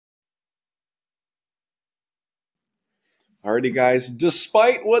Alrighty, guys,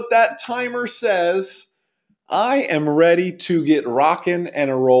 despite what that timer says, I am ready to get rocking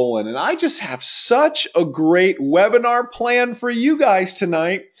and a rolling. And I just have such a great webinar plan for you guys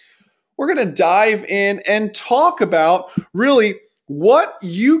tonight. We're going to dive in and talk about really what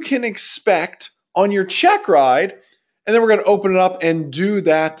you can expect on your check ride. And then we're going to open it up and do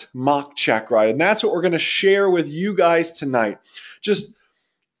that mock check ride. And that's what we're going to share with you guys tonight.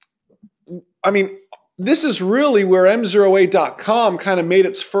 This is really where M0A.com kind of made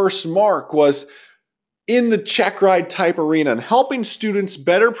its first mark, was in the check ride type arena and helping students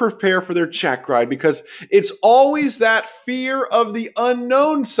better prepare for their check ride, because it's always that fear of the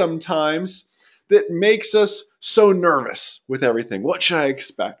unknown sometimes that makes us so nervous with everything. What should I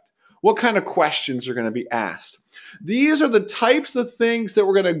expect? What kind of questions are going to be asked? These are the types of things that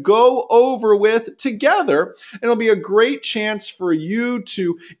we're going to go over with together, and it'll be a great chance for you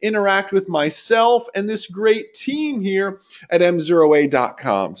to interact with myself and this great team here at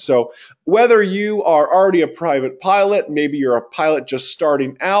M0A.com. So whether you are already a private pilot, maybe you're a pilot just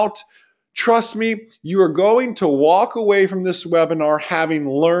starting out, trust me, you are going to walk away from this webinar having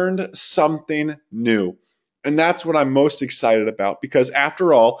learned something new. And that's what I'm most excited about, because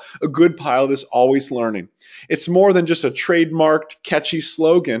after all, a good pilot is always learning. It's more than just a trademarked, catchy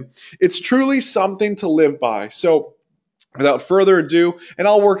slogan. It's truly something to live by. So without further ado, and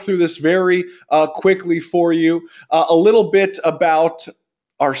I'll work through this very quickly for you, a little bit about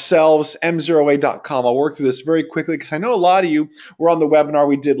ourselves, M0A.com. I'll work through this very quickly because I know a lot of you were on the webinar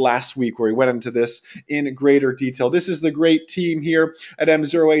we did last week where we went into this in greater detail. This is the great team here at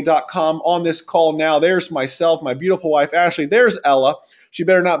M0A.com on this call now. There's myself, my beautiful wife, Ashley. There's Ella. She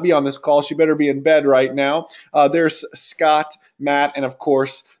better not be on this call. She better be in bed right now. There's Scott, Matt, and of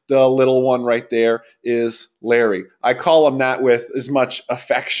course, the little one right there is Larry. I call him that with as much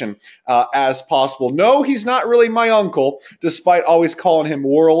affection as possible. No, he's not really my uncle, despite always calling him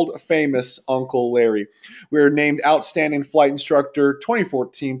world famous Uncle Larry. We were named Outstanding Flight Instructor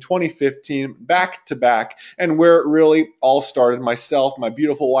 2014, 2015, back to back. And where it really all started, myself, my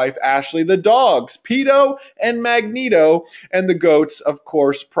beautiful wife, Ashley, the dogs, Pito and Magneto, and the goats, of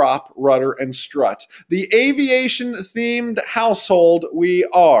course, Prop, Rudder, and Strut. The aviation-themed household we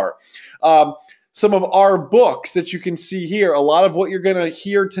are. Some of our books that you can see here, a lot of what you're going to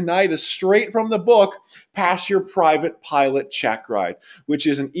hear tonight is straight from the book, Pass Your Private Pilot Check Ride, which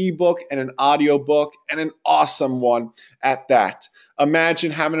is an ebook and an audio book, and an awesome one at that.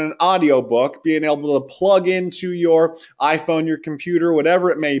 Imagine having an audio book, being able to plug into your iPhone, your computer, whatever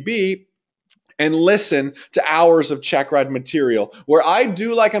it may be, and listen to hours of check ride material, where I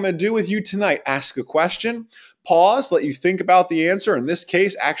do like I'm going to do with you tonight. Ask a question, pause, let you think about the answer. In this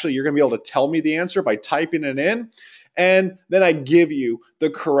case, actually, you're going to be able to tell me the answer by typing it in, and then I give you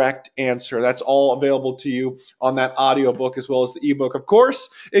the correct answer. That's all available to you on that audiobook as well as the ebook. Of course,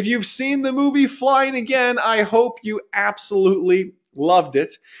 if you've seen the movie Flying Again, I hope you absolutely loved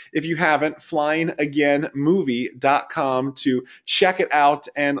it. If you haven't, flyingagainmovie.com to check it out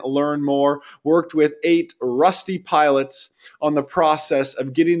and learn more. Worked with 8 rusty pilots on the process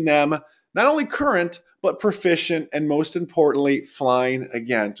of getting them not only current, but proficient, and most importantly, flying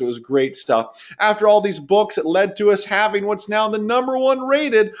again. So it was great stuff. After all these books, it led to us having what's now the #1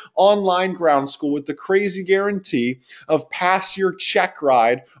 rated online ground school with the crazy guarantee of pass your check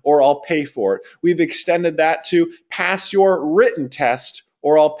ride or I'll pay for it. We've extended that to pass your written test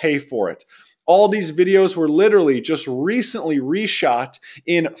or I'll pay for it. All these videos were literally just recently reshot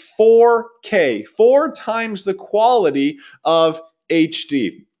in 4K, 4 times the quality of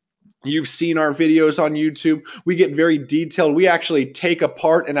HD. You've seen our videos on YouTube. We get very detailed. We actually take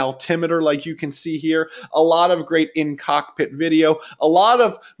apart an altimeter like you can see here. A lot of great in-cockpit video. A lot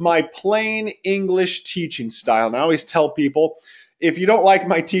of my plain English teaching style. And I always tell people, if you don't like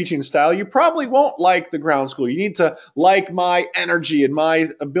my teaching style, you probably won't like the ground school. You need to like my energy and my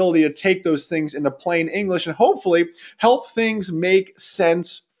ability to take those things into plain English and hopefully help things make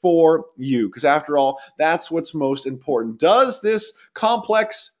sense for you, because after all, that's what's most important. Does this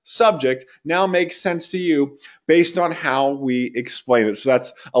complex subject now make sense to you based on how we explain it? So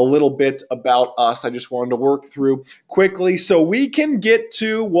that's a little bit about us. I just wanted to work through quickly so we can get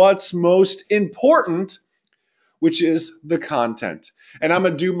to what's most important, which is the content. And I'm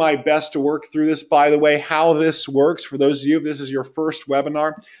going to do my best to work through this. By the way, how this works, for those of you, if this is your first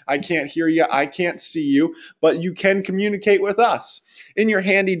webinar, I can't hear you, I can't see you, but you can communicate with us. In your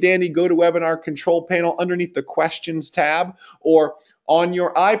handy dandy GoToWebinar control panel underneath the questions tab, or on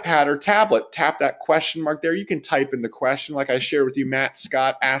your iPad or tablet, tap that question mark there. You can type in the question like I shared with you. Matt,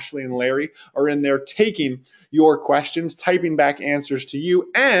 Scott, Ashley, and Larry are in there taking your questions, typing back answers to you,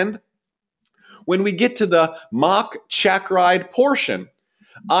 and When we get to the mock Checkride portion,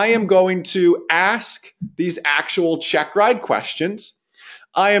 I am going to ask these actual Checkride questions.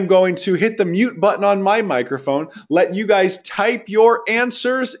 I am going to hit the mute button on my microphone, let you guys type your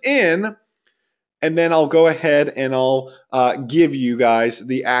answers in, and then I'll go ahead and I'll give you guys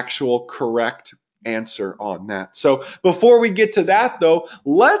the actual correct answer on that. So before we get to that though,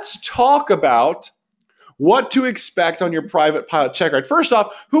 let's talk about what to expect on your private pilot Checkride. First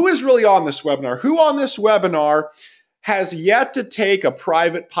off, who is really on this webinar? Who on this webinar has yet to take a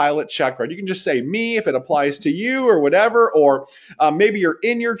private pilot Checkride? You can just say me if it applies to you or whatever, or maybe you're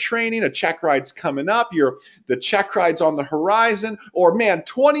in your training, a Checkride's coming up, the Checkride's on the horizon, or man,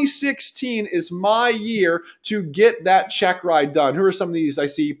 2016 is my year to get that Checkride done. Who are some of these? I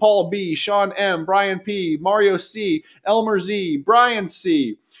see Paul B, Sean M, Brian P, Mario C, Elmer Z, Brian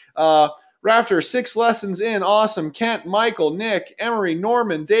C, Rafter, 6 lessons in, awesome. Kent, Michael, Nick, Emery,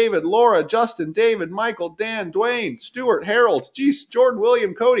 Norman, David, Laura, Justin, David, Michael, Dan, Dwayne, Stuart, Harold, geez, Jordan,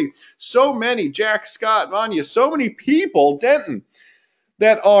 William, Cody. So many, Jack, Scott, Vanya, so many people, Denton,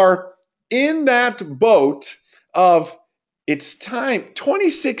 that are in that boat of it's time.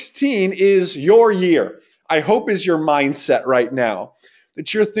 2016 is your year. I hope is your mindset right now.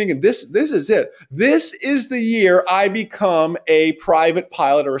 That you're thinking, this is it. This is the year I become a private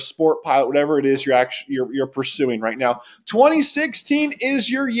pilot or a sport pilot, whatever it is you're pursuing right now. 2016 is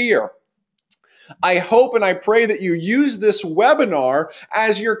your year. I hope and I pray that you use this webinar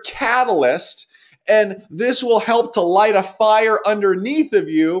as your catalyst, and this will help to light a fire underneath of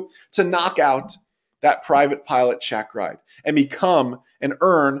you to knock out that private pilot Checkride and become and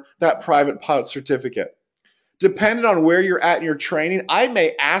earn that private pilot certificate. Depending on where you're at in your training, I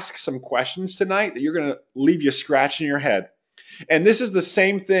may ask some questions tonight that you're going to leave you scratching your head. And this is the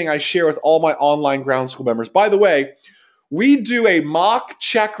same thing I share with all my online ground school members. By the way, we do a mock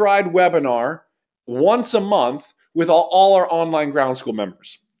Checkride webinar once a month with all our online ground school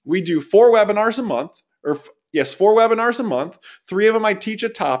members. We do 4 webinars a month, or yes, 4 webinars a month. 3 of them I teach a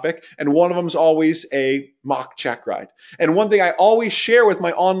topic, and one of them is always a mock Checkride. And one thing I always share with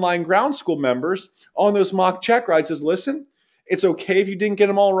my online ground school members on those mock Checkrides is, listen, it's okay if you didn't get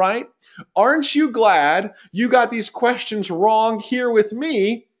them all right. Aren't you glad you got these questions wrong here with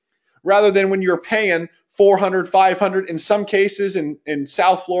me rather than when you're paying $400, $500, in some cases in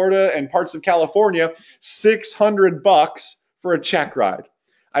South Florida and parts of California, $600 for a Checkride?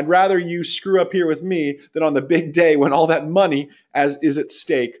 I'd rather you screw up here with me than on the big day when all that money is at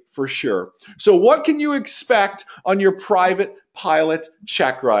stake for sure. So what can you expect on your private pilot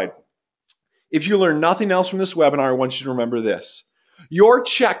Checkride? If you learn nothing else from this webinar, I want you to remember this. Your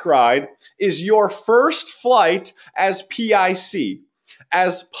Checkride is your first flight as PIC,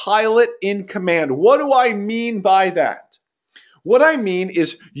 as pilot in command. What do I mean by that? What I mean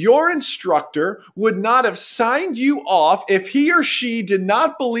is your instructor would not have signed you off if he or she did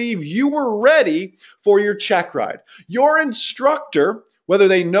not believe you were ready for your Checkride. Your instructor, whether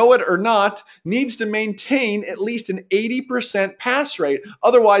they know it or not, needs to maintain at least an 80% pass rate.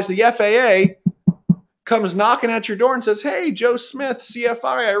 Otherwise, the FAA comes knocking at your door and says, hey, Joe Smith, CFI,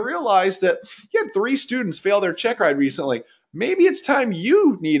 I realized that you had 3 students fail their Checkride recently. Maybe it's time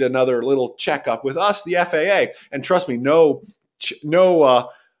you need another little checkup with us, the FAA. And trust me, no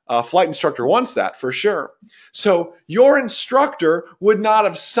flight instructor wants that for sure. So your instructor would not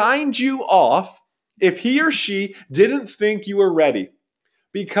have signed you off if he or she didn't think you were ready.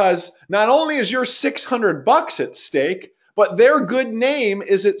 Because not only is your $600 at stake, but their good name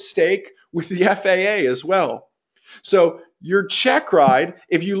is at stake with the FAA as well. So your Checkride,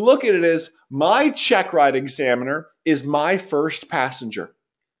 if you look at it as my Checkride examiner is my first passenger.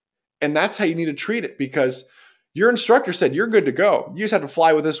 And that's how you need to treat it, because your instructor said you're good to go. You just have to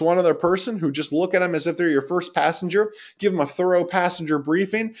fly with this one other person who just look at them as if they're your first passenger, give them a thorough passenger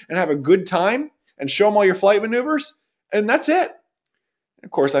briefing, and have a good time, and show them all your flight maneuvers, and that's it. Of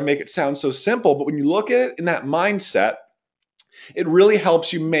course, I make it sound so simple, but when you look at it in that mindset, it really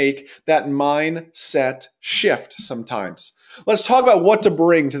helps you make that mindset shift sometimes. Let's talk about what to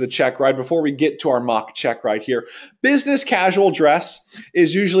bring to the Checkride before we get to our mock Checkride here. Business casual dress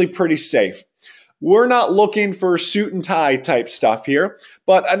is usually pretty safe. We're not looking for suit and tie type stuff here,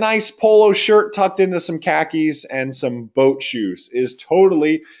 but a nice polo shirt tucked into some khakis and some boat shoes is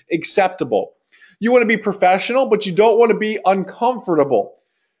totally acceptable. You want to be professional, but you don't want to be uncomfortable.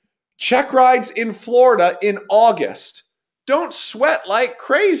 Checkrides in Florida in August. Don't sweat like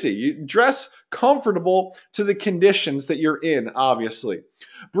crazy. You dress comfortable to the conditions that you're in, obviously.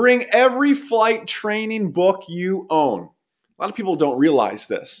 Bring every flight training book you own. A lot of people don't realize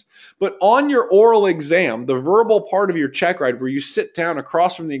this. But on your oral exam, the verbal part of your Checkride where you sit down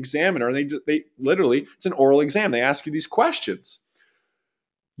across from the examiner, and they literally, it's an oral exam. They ask you these questions.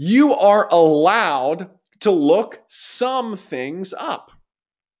 You are allowed to look some things up.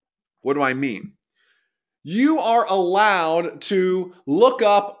 What do I mean? You are allowed to look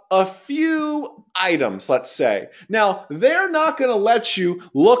up a few items, let's say. Now, they're not going to let you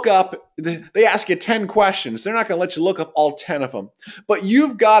look up, they ask you 10 questions. They're not going to let you look up all 10 of them. But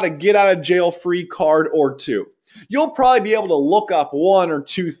you've got a get out of jail free card or two. You'll probably be able to look up one or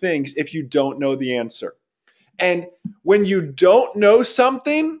two things if you don't know the answer. And when you don't know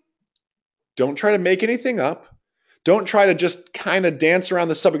something, don't try to make anything up. Don't try to just kind of dance around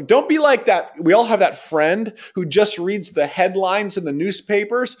the subject. Don't be like that. We all have that friend who just reads the headlines in the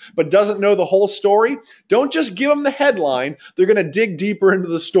newspapers but doesn't know the whole story. Don't just give them the headline. They're going to dig deeper into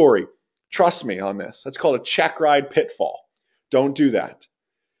the story. Trust me on this. That's called a Checkride pitfall. Don't do that.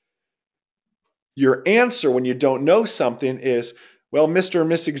 Your answer when you don't know something is, well, Mr. or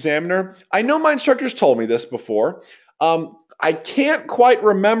Miss Examiner, I know my instructors told me this before. I can't quite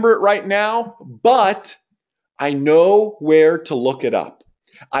remember it right now, but I know where to look it up.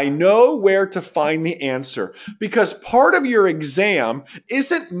 I know where to find the answer, because part of your exam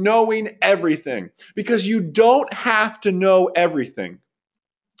isn't knowing everything, because you don't have to know everything.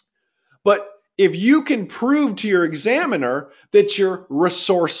 But if you can prove to your examiner that you're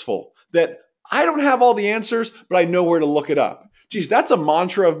resourceful, that I don't have all the answers, but I know where to look it up. Geez, that's a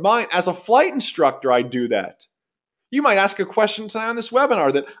mantra of mine. As a flight instructor, I do that. You might ask a question tonight on this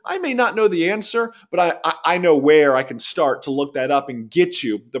webinar that I may not know the answer, but I know where I can start to look that up and get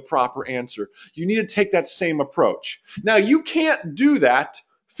you the proper answer. You need to take that same approach. Now, you can't do that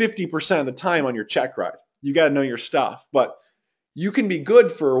 50% of the time on your Checkride. You got to know your stuff, but you can be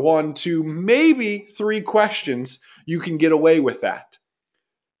good for 1, 2, maybe 3 questions. You can get away with that.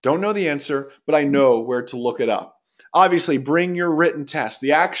 Don't know the answer, but I know where to look it up. Obviously, bring your written test,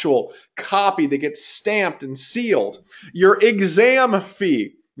 the actual copy that gets stamped and sealed, your exam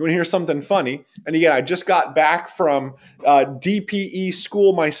fee. You want to hear something funny? And again, I just got back from DPE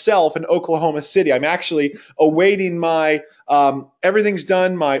school myself in Oklahoma City. I'm actually awaiting my, everything's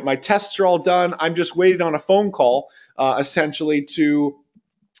done, my tests are all done. I'm just waiting on a phone call, essentially, to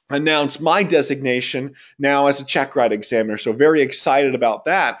announce my designation now as a Checkride examiner. So very excited about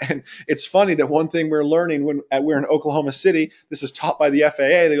that. And it's funny that one thing we're learning when we're in Oklahoma City, this is taught by the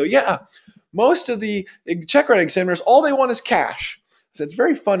FAA, they go, yeah, most of the Checkride examiners, all they want is cash. So it's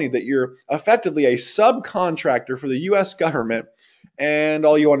very funny that you're effectively a subcontractor for the US government and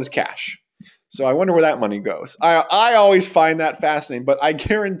all you want is cash. So I wonder where that money goes. I always find that fascinating, but I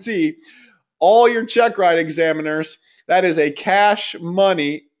guarantee all your Checkride examiners, that is a cash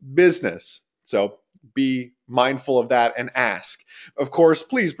money business. So be mindful of that and ask. Of course,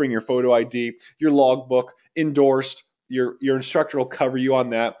 please bring your photo ID, your logbook, endorsed. Your instructor will cover you on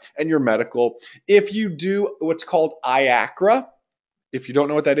that, and your medical. If you do what's called IACRA, if you don't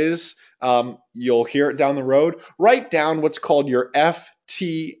know what that is, you'll hear it down the road. Write down what's called your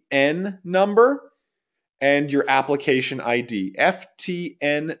FTN number and your application ID.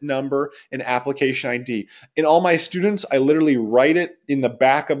 FTN number and application ID. In all my students, I literally write it in the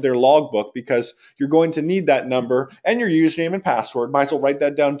back of their logbook because you're going to need that number and your username and password. Might as well write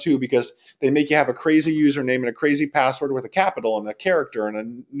that down too, because they make you have a crazy username and a crazy password with a capital and a character and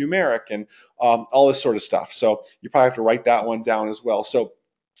a numeric and all this sort of stuff. So you probably have to write that one down as well. So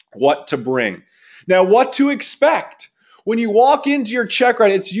what to bring. Now, what to expect. When you walk into your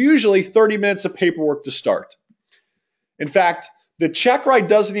Checkride, it's usually 30 minutes of paperwork to start. In fact, the Checkride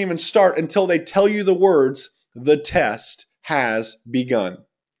doesn't even start until they tell you the words, the test has begun.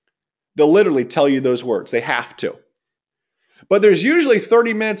 They'll literally tell you those words. They have to. But there's usually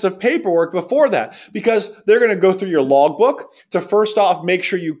 30 minutes of paperwork before that, because they're going to go through your logbook to first off make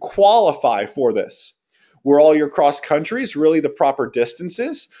sure you qualify for this. Were all your cross countries really the proper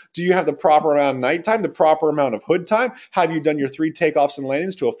distances? Do you have the proper amount of nighttime, the proper amount of hood time? Have you done your 3 takeoffs and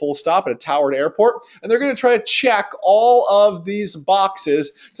landings to a full stop at a towered airport? And they're going to try to check all of these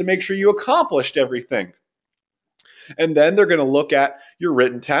boxes to make sure you accomplished everything. And then they're going to look at your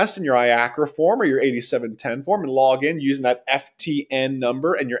written test and your IACRA form or your 8710 form and log in using that FTN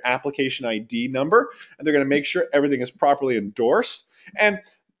number and your application ID number. And they're going to make sure everything is properly endorsed. And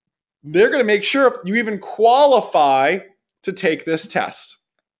they're going to make sure you even qualify to take this test.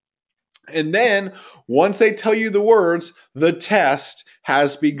 And then once they tell you the words, the test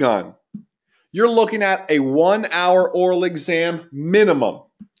has begun. You're looking at a 1-hour oral exam minimum.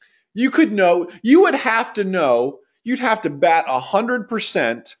 You would have to know, you'd have to bat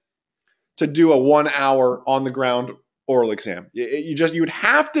 100% to do a 1-hour on the ground oral exam. You would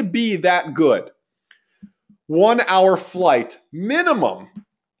have to be that good. 1 hour flight minimum.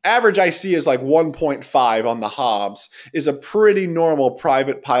 Average I see is like 1.5 on the Hobbs, is a pretty normal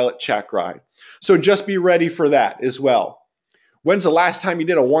private pilot check ride. So just be ready for that as well. When's the last time you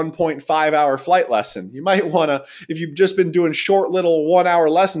did a 1.5 hour flight lesson? You might want to, if you've just been doing short little 1 hour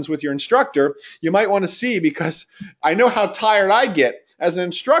lessons with your instructor, you might want to see, because I know how tired I get as an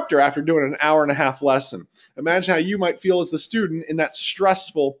instructor after doing an hour and a half lesson. Imagine how you might feel as the student in that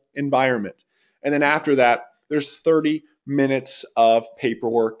stressful environment. And then after that, there's 30 minutes of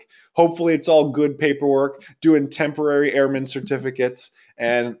paperwork. Hopefully it's all good paperwork, doing temporary airman certificates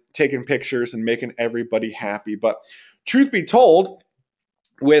and taking pictures and making everybody happy. But truth be told,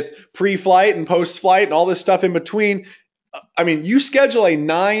 with pre-flight and post-flight and all this stuff in between, I mean, you schedule a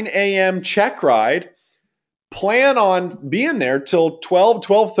 9 a.m. check ride, plan on being there till 12,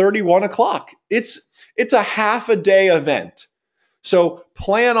 12:30, 1 o'clock. It's a half a day event. So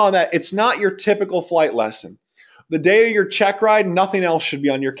plan on that. It's not your typical flight lesson. The day of your check ride, nothing else should be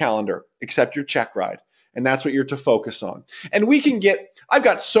on your calendar except your check ride. And that's what you're to focus on. And I've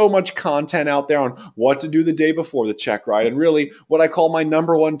got so much content out there on what to do the day before the check ride, and really what I call my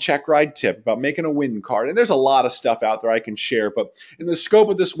number one check ride tip about making a win card. And there's a lot of stuff out there I can share, but in the scope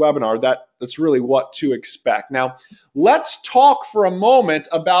of this webinar, that's really what to expect. Now, let's talk for a moment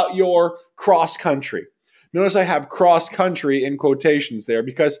about your cross country. Notice I have cross country in quotations there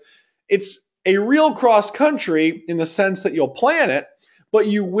because it's a real cross country in the sense that you'll plan it, but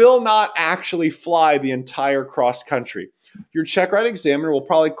you will not actually fly the entire cross country. Your check ride examiner will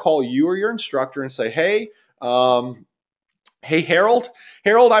probably call you or your instructor and say, hey, Harold,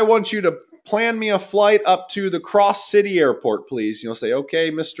 I want you to plan me a flight up to the Cross City Airport, please. You'll say,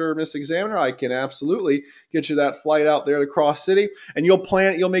 okay, Mr. or Miss Examiner, I can absolutely get you that flight out there to Cross City. And you'll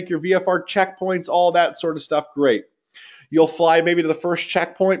plan it, you'll make your VFR checkpoints, all that sort of stuff. Great. You'll fly maybe to the first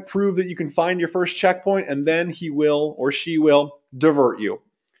checkpoint, prove that you can find your first checkpoint, and then he will or she will divert you.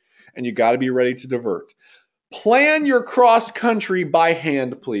 And you got to be ready to divert. Plan your cross country by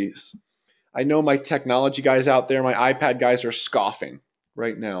hand, please. I know my technology guys out there, my iPad guys are scoffing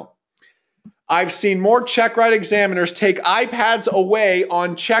right now. I've seen more check ride examiners take iPads away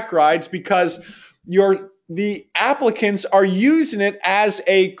on check rides because the applicants are using it as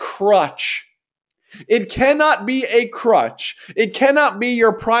a crutch. It cannot be a crutch. It cannot be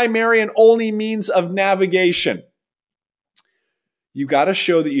your primary and only means of navigation. You got to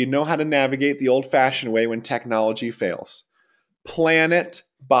show that you know how to navigate the old-fashioned way when technology fails. Plan it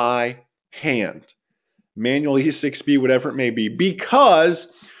by hand. Manual E6B, whatever it may be,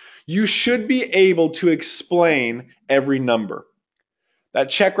 because you should be able to explain every number. That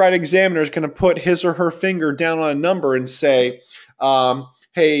check ride examiner is going to put his or her finger down on a number and say,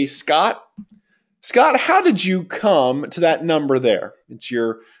 hey, Scott, how did you come to that number there? It's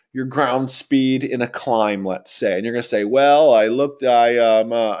your ground speed in a climb, let's say. And you're going to say, well,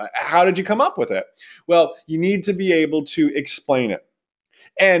 how did you come up with it? Well, you need to be able to explain it.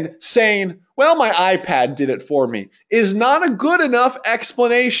 And saying, well, my iPad did it for me is not a good enough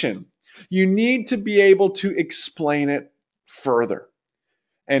explanation. You need to be able to explain it further.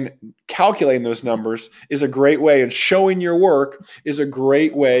 And calculating those numbers is a great way, and showing your work is a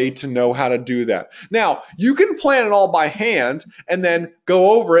great way to know how to do that. Now, you can plan it all by hand and then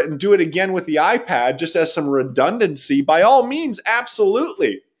go over it and do it again with the iPad just as some redundancy. By all means,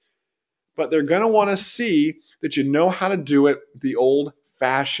 absolutely. But they're going to want to see that you know how to do it the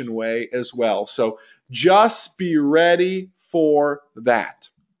old-fashioned way as well. So just be ready for that.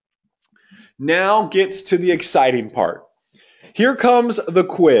 Now gets to the exciting part. Here comes the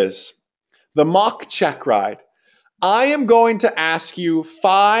quiz, the mock check ride. I am going to ask you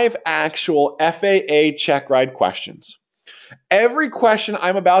 5 actual FAA check ride questions. Every question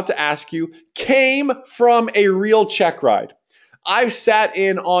I'm about to ask you came from a real check ride. I've sat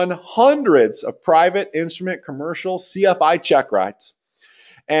in on hundreds of private, instrument, commercial, CFI check rides.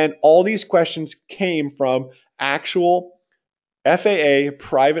 And all these questions came from actual FAA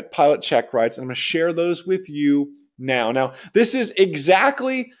private pilot check rides. And I'm going to share those with you now. Now, this is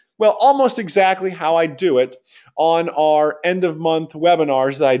almost exactly how I do it on our end of month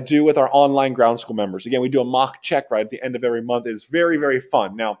webinars that I do with our online ground school members. Again, we do a mock check ride at the end of every month. It's very, very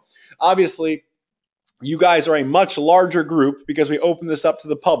fun. Now, obviously, you guys are a much larger group because we open this up to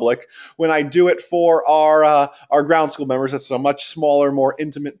the public. When I do it for our ground school members, it's a much smaller, more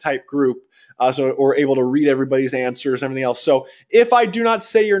intimate type group. so we're able to read everybody's answers and everything else. So if I do not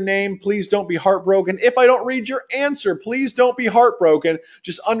say your name, please don't be heartbroken. If I don't read your answer, please don't be heartbroken.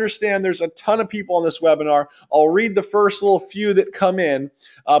 Just understand there's a ton of people on this webinar. I'll read the first little few that come in,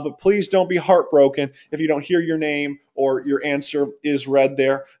 but please don't be heartbroken if you don't hear your name or your answer is read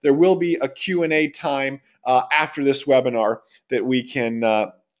there. There will be a Q&A time after this webinar that we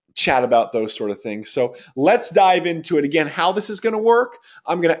can chat about those sort of things. So let's dive into it. Again, how this is going to work.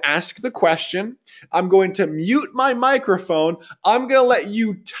 I'm going to ask the question. I'm going to mute my microphone. I'm going to let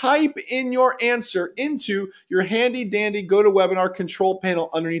you type in your answer into your handy dandy GoToWebinar control panel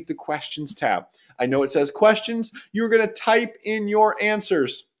underneath the questions tab. I know it says questions. You're going to type in your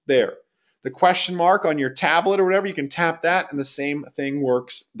answers there. The question mark on your tablet or whatever, you can tap that and the same thing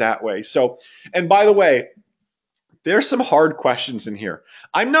works that way. So, and by the way, there's some hard questions in here.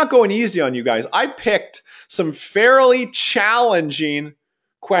 I'm not going easy on you guys. I picked some fairly challenging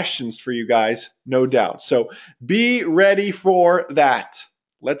questions for you guys, no doubt. So be ready for that.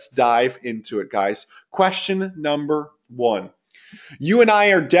 Let's dive into it, guys. Question number 1. You and I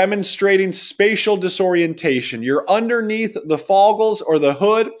are demonstrating spatial disorientation. You're underneath the foggles or the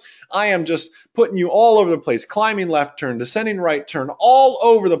hood. I am just putting you all over the place, climbing left turn, descending right turn, all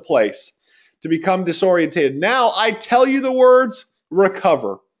over the place to become disorientated. Now I tell you the words,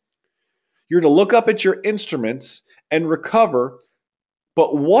 recover. You're to look up at your instruments and recover.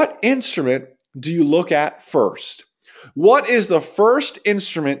 But what instrument do you look at first? What is the first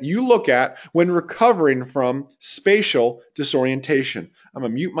instrument you look at when recovering from spatial disorientation? I'm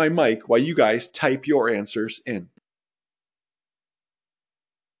going to mute my mic while you guys type your answers in.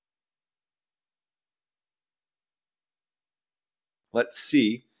 Let's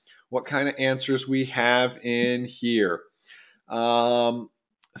see what kind of answers we have in here.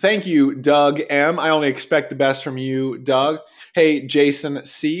 Thank you, Doug M. I only expect the best from you, Doug. Hey, Jason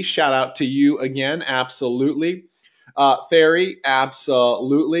C. Shout out to you again. Absolutely. Theory,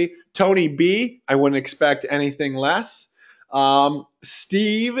 absolutely. Tony B. I wouldn't expect anything less.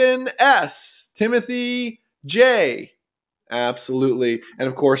 Stephen S. Timothy J. Absolutely. And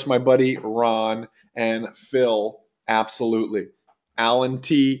of course, my buddy Ron and Phil. Absolutely. Alan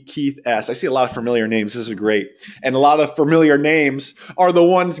T, Keith S. I see a lot of familiar names. This is great. And a lot of familiar names are the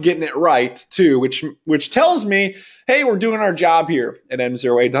ones getting it right, too, which tells me, hey, we're doing our job here at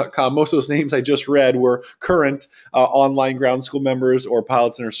m0a.com. Most of those names I just read were current online ground school members or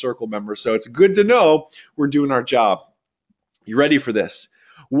Pilot Center Circle members. So it's good to know we're doing our job. You ready for this?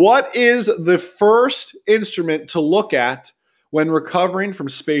 What is the first instrument to look at when recovering from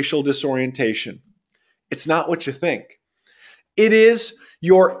spatial disorientation? It's not what you think. It is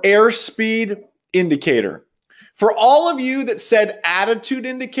your airspeed indicator. For all of you that said attitude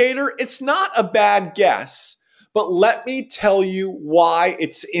indicator, it's not a bad guess, but let me tell you why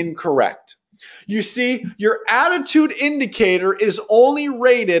it's incorrect. You see, your attitude indicator is only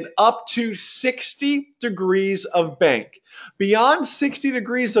rated up to 60 degrees of bank. Beyond 60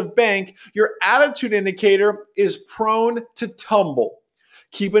 degrees of bank, your attitude indicator is prone to tumble.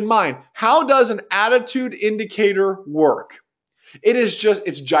 Keep in mind, how does an attitude indicator work?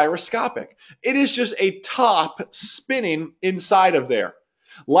 It's gyroscopic. It is just a top spinning inside of there.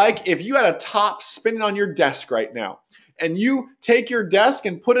 Like if you had a top spinning on your desk right now, and you take your desk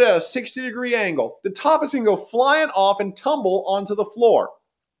and put it at a 60-degree angle, the top is going to go flying off and tumble onto the floor.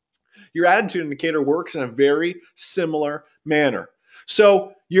 Your attitude indicator works in a very similar manner.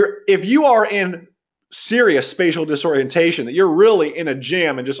 So if you are in serious spatial disorientation, that you're really in a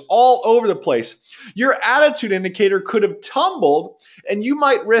jam and just all over the place, your attitude indicator could have tumbled and you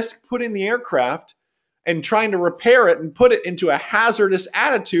might risk putting the aircraft and trying to repair it and put it into a hazardous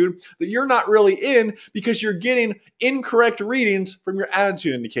attitude that you're not really in because you're getting incorrect readings from your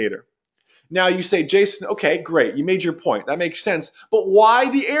attitude indicator. Now you say, Jason, okay, great. You made your point. That makes sense. But why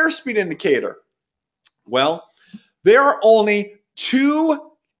the airspeed indicator? Well, there are only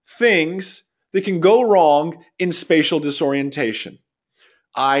two things that can go wrong in spatial disorientation.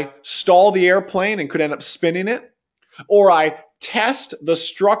 I stall the airplane and could end up spinning it, or I test the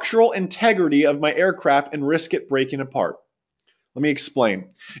structural integrity of my aircraft and risk it breaking apart. Let me explain.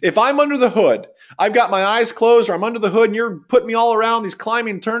 If I'm under the hood, I've got my eyes closed, or I'm under the hood and you're putting me all around these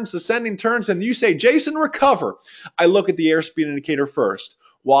climbing turns, descending turns, and you say, Jason, recover. I look at the airspeed indicator first.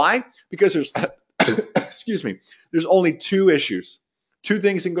 Why? Because there's, excuse me, there's only two issues. Two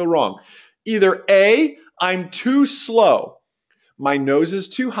things can go wrong. Either A, I'm too slow. My nose is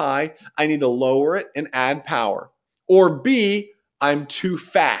too high. I need to lower it and add power. Or B, I'm too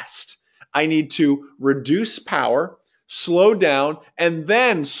fast. I need to reduce power, slow down, and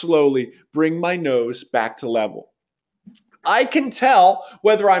then slowly bring my nose back to level. I can tell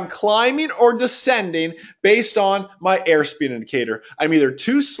whether I'm climbing or descending based on my airspeed indicator. I'm either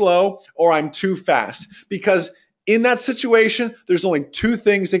too slow or I'm too fast, because in that situation, there's only two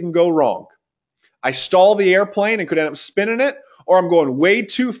things that can go wrong. I stall the airplane and could end up spinning it, or I'm going way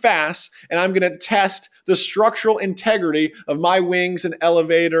too fast and I'm going to test the structural integrity of my wings and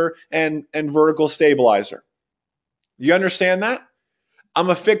elevator and vertical stabilizer. You understand that? I'm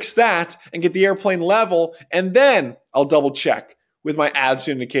going to fix that and get the airplane level, and then I'll double check with my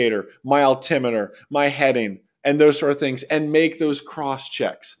attitude indicator, my altimeter, my heading, and those sort of things, and make those cross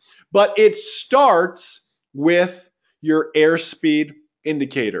checks. But it starts with your airspeed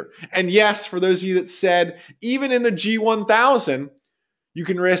indicator. And yes, for those of you that said, even in the G1000, you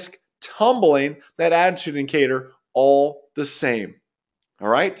can risk tumbling that attitude indicator all the same. All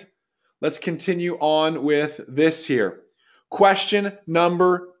right? Let's continue on with this here. Question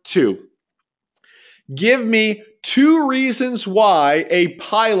number 2. Give me 2 reasons why a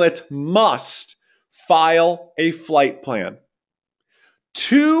pilot must file a flight plan.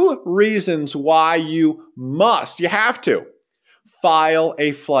 2 reasons why you have to file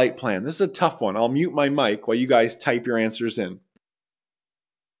a flight plan. This is a tough one. I'll mute my mic while you guys type your answers in.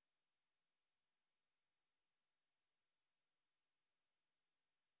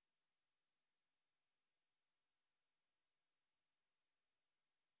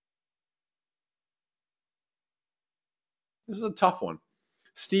 This is a tough one.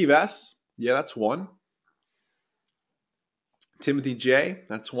 Steve S. Yeah, that's one. Timothy J.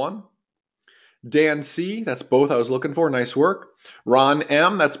 That's one. Dan C. That's both I was looking for. Nice work. Ron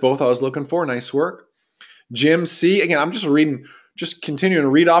M. That's both I was looking for. Nice work. Jim C. Again, I'm just continuing to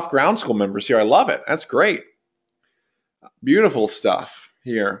read off ground school members here. I love it. That's great. Beautiful stuff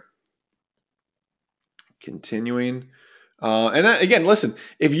here. Continuing. And then, again, listen,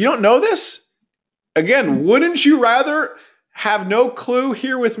 if you don't know this, again, wouldn't you rather have no clue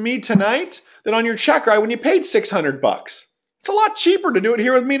here with me tonight than on your Checkride when you paid $600? It's a lot cheaper to do it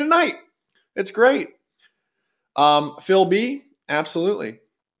here with me tonight. It's great. Phil B, absolutely.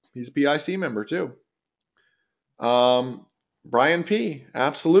 He's a PIC member too. Brian P,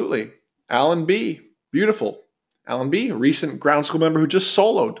 absolutely. Alan B, beautiful. Alan B, recent ground school member who just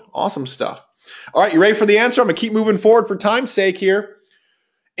soloed. Awesome stuff. All right, you ready for the answer? I'm going to keep moving forward for time's sake here.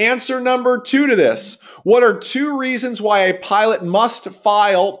 Answer number 2 to this. What are 2 reasons why a pilot must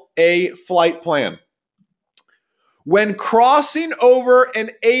file a flight plan? When crossing over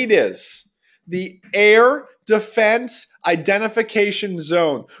an ADIZ, the Air Defense Identification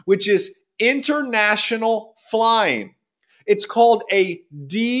Zone, which is international flying, it's called a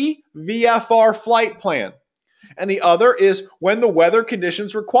DVFR flight plan. And the other is when the weather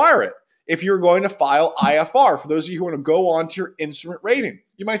conditions require it. If you're going to file IFR, for those of you who want to go on to your instrument rating.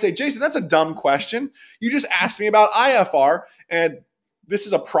 You might say, Jason, that's a dumb question. You just asked me about IFR, and this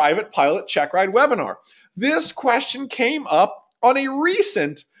is a private pilot Checkride webinar. This question came up on a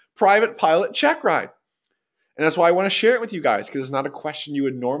recent private pilot Checkride. And that's why I want to share it with you guys, because it's not a question you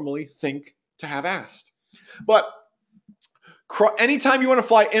would normally think to have asked. But anytime you want to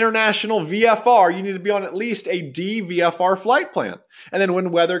fly international VFR, you need to be on at least a DVFR flight plan. And then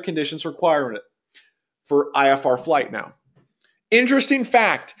when weather conditions require it for IFR flight now. Interesting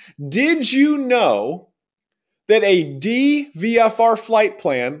fact. Did you know that a DVFR flight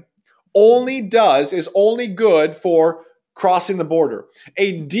plan is only good for crossing the border?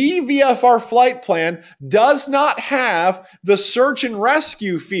 A DVFR flight plan does not have the search and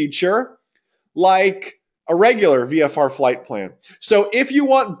rescue feature like a regular VFR flight plan. So if you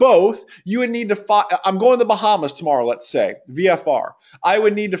want both, you would need to I'm going to the Bahamas tomorrow, let's say, VFR. I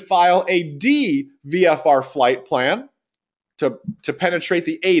would need to file a DVFR flight plan to penetrate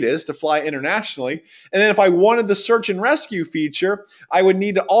the ADIZ, to fly internationally. And then if I wanted the search and rescue feature, I would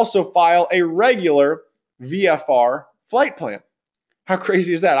need to also file a regular VFR flight plan. How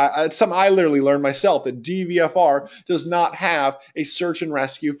crazy is that? It's something I literally learned myself, that DVFR does not have a search and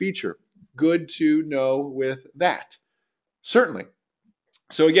rescue feature. Good to know with that. Certainly.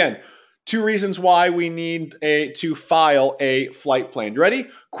 So again, 2 reasons why we need to file a flight plan. You ready?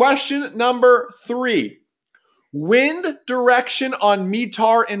 Question number 3. Wind direction on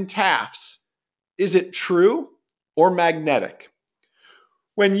METAR and TAFs. Is it true or magnetic?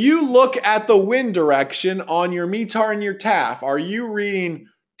 When you look at the wind direction on your METAR and your TAF, are you reading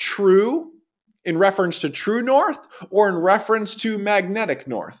true in reference to true north or in reference to magnetic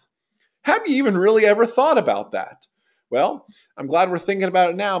north? Have you even really ever thought about that? Well, I'm glad we're thinking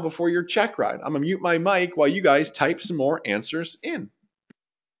about it now before your Checkride. I'm going to mute my mic while you guys type some more answers in.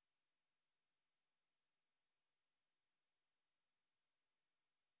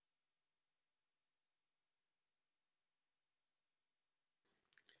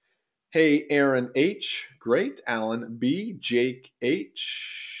 Hey, Aaron H. Great. Alan B. Jake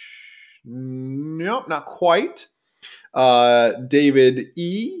H. Nope, not quite. David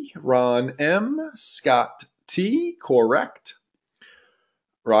E. Ron M. Scott T. Correct.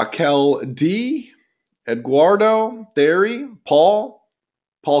 Raquel D. Eduardo Theory. Paul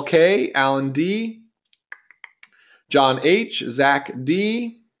K. Alan D. John H. Zach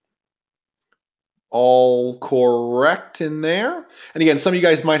D. All correct in there. And again, some of you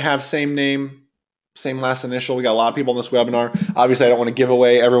guys might have same name, same last initial. We got a lot of people in this webinar. Obviously, I don't want to give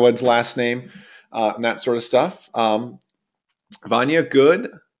away everyone's last name and that sort of stuff. Vanya,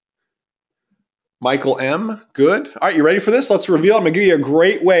 good. Michael M, good. All right, you ready for this? Let's reveal. I'm going to give you a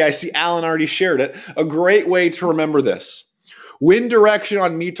great way. I see Alan already shared it. A great way to remember this. Wind direction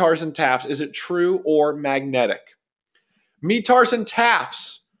on METARs and TAFs, is it true or magnetic? METARs and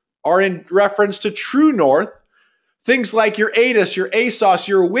TAFs are in reference to true north. Things like your ATIS, your ASOS,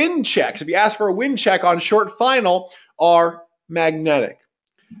 your wind checks, if you ask for a wind check on short final, are magnetic.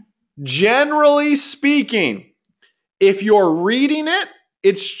 Generally speaking, if you're reading it,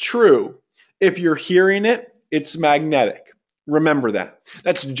 it's true. If you're hearing it, it's magnetic. Remember that.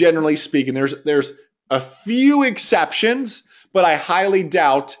 That's generally speaking. There's a few exceptions, but I highly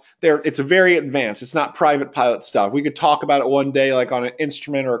doubt it's very advanced. It's not private pilot stuff. We could talk about it one day, like on an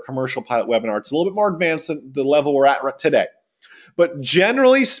instrument or a commercial pilot webinar. It's a little bit more advanced than the level we're at today. But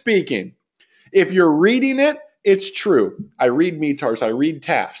generally speaking, if you're reading it, it's true. I read METARs, I read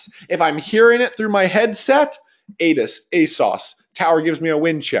TAFs. If I'm hearing it through my headset, ATIS, ASOS, tower gives me a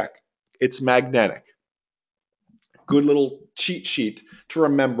wind check. It's magnetic. Good little cheat sheet to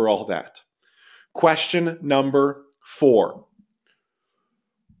remember all that. Question number 4.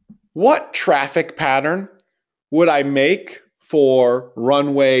 What traffic pattern would I make for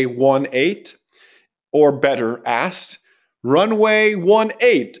runway 18? Or better asked, runway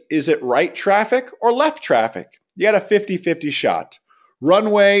 18, is it right traffic or left traffic? You got a 50-50 shot.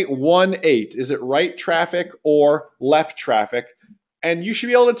 Runway 18, is it right traffic or left traffic? And you should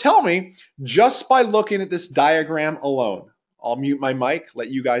be able to tell me just by looking at this diagram alone. I'll mute my mic,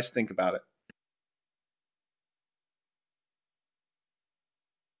 let you guys think about it.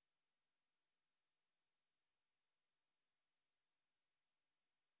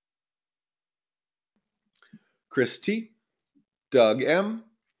 Chris T, Doug M,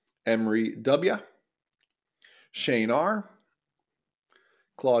 Emery W, Shane R,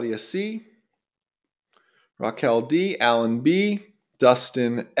 Claudia C, Raquel D, Alan B,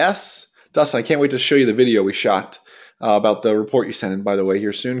 Dustin S. Dustin, I can't wait to show you the video we shot about the report you sent in, by the way,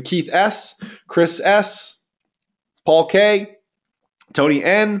 here soon. Keith S, Chris S, Paul K, Tony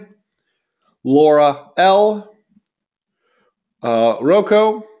N, Laura L,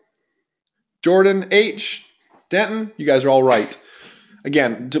 Rocco, Jordan H, Denton, you guys are all right.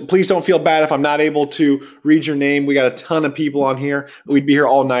 Again, please don't feel bad if I'm not able to read your name. We got a ton of people on here. We'd be here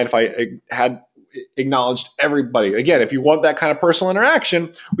all night if I had acknowledged everybody. Again, if you want that kind of personal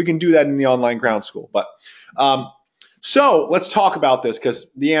interaction, we can do that in the online ground school. But so let's talk about this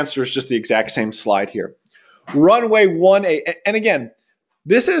because the answer is just the exact same slide here. Runway 18, and again,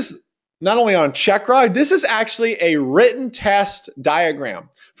 this is not only on Checkride, this is actually a written test diagram.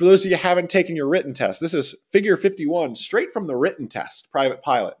 For those of you who haven't taken your written test, this is figure 51, straight from the written test, private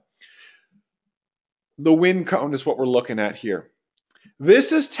pilot. The wind cone is what we're looking at here.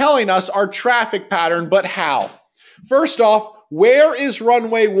 This is telling us our traffic pattern, but how? First off, where is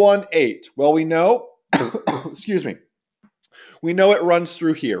runway 18? Well, we know, excuse me, we know it runs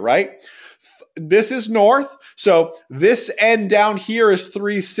through here, right? This is north, so this end down here is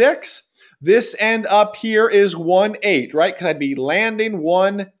 36. This end up here is 18, right? Because I'd be landing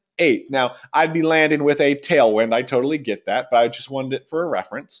 18. Now, I'd be landing with a tailwind. I totally get that, but I just wanted it for a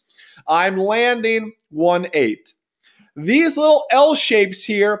reference. I'm landing 18. These little L shapes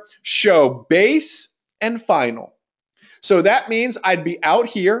here show base and final. So that means I'd be out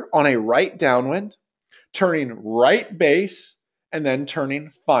here on a right downwind, turning right base, and then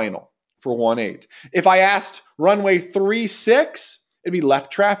turning final for 18. If I asked runway 36, it'd be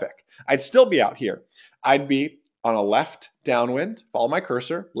left traffic. I'd still be out here. I'd be on a left downwind, follow my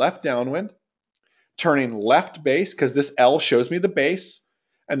cursor, left downwind, turning left base because this L shows me the base,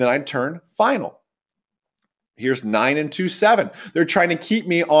 and then I'd turn final. Here's 9 and 27. They're trying to keep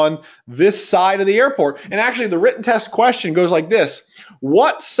me on this side of the airport. And actually, the written test question goes like this.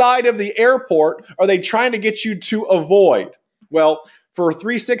 What side of the airport are they trying to get you to avoid? Well, for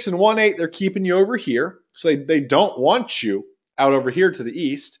 36 and 18, they're keeping you over here. So they don't want you out over here to the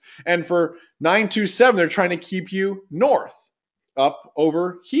east. And for 927, they're trying to keep you north. up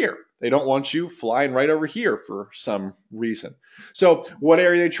over here. They don't want you flying right over here for some reason. So what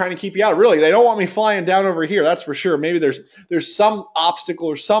area are they trying to keep you out of? Really, they don't want me flying down over here. That's for sure. Maybe there's some obstacle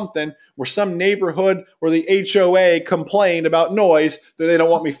or something where some neighborhood where the HOA complained about noise that they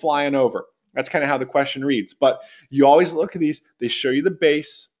don't want me flying over. That's kind of how the question reads. But you always look at these. They show you the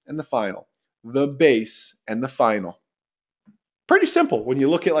base and the final. The base and the final. Pretty simple. When you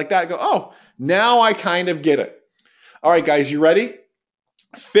look at it like that, go, oh, now I kind of get it. All right, guys, you ready?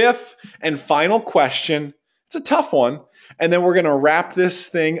 Fifth and final question. It's a tough one. And then we're going to wrap this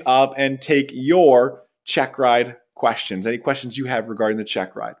thing up and take your Checkride questions. Any questions you have regarding the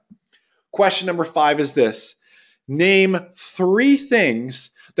Checkride? Question number 5 is this. Name 3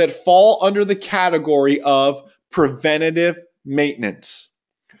 things that fall under the category of preventative maintenance.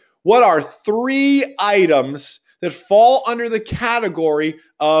 What are 3 items that fall under the category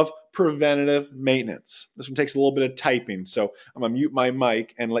of preventative maintenance? This one takes a little bit of typing, so I'm going to mute my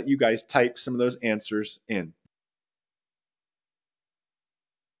mic and let you guys type some of those answers in.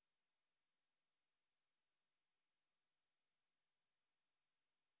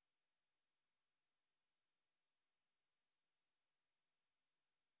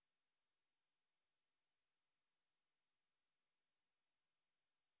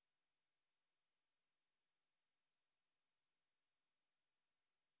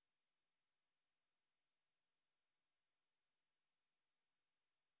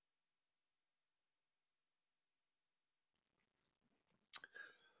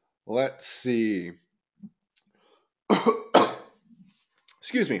 Let's see.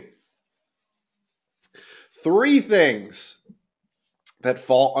 Excuse me. 3 things that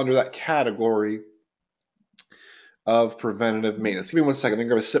fall under that category of preventative maintenance. Give me 1 second. I'm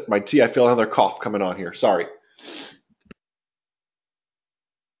going to sip my tea. I feel another cough coming on here. Sorry.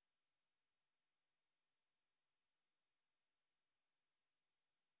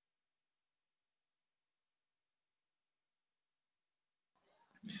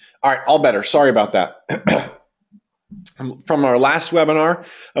 All right, all better. Sorry about that. From our last webinar,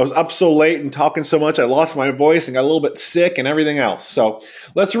 I was up so late and talking so much, I lost my voice and got a little bit sick and everything else. So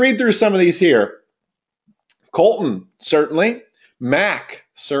let's read through some of these here. Colton, certainly. Mac,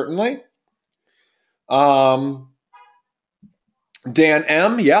 certainly. Dan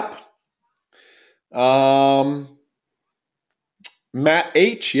M, yep. Matt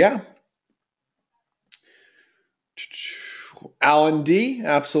H, yeah. Alan D,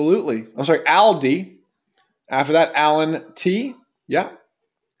 absolutely. I'm sorry, Al D. After that, Alan T, yeah.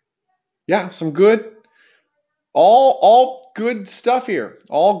 Yeah, some good, all good stuff here.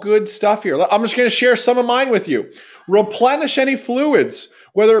 All good stuff here. I'm just going to share some of mine with you. Replenish any fluids,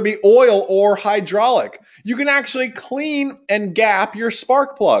 whether it be oil or hydraulic. You can actually clean and gap your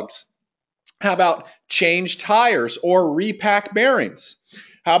spark plugs. How about change tires or repack bearings?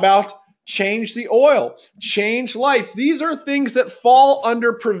 How about change the oil, change lights? These are things that fall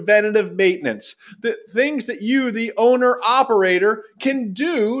under preventative maintenance. The things that you, the owner operator, can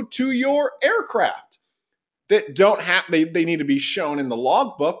do to your aircraft. That don't have, they need to be shown in the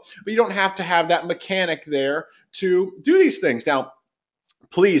logbook, but you don't have to have that mechanic there to do these things. Now,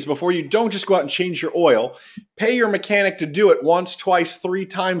 please, before you don't just go out and change your oil, pay your mechanic to do it once, twice, 3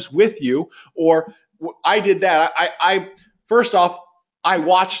 times with you. Or I did that. I first off, I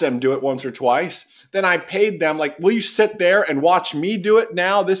watched them do it once or twice. Then I paid them, like, will you sit there and watch me do it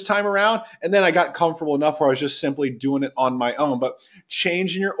now this time around? And then I got comfortable enough where I was just simply doing it on my own. But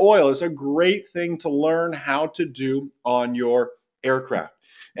changing your oil is a great thing to learn how to do on your aircraft.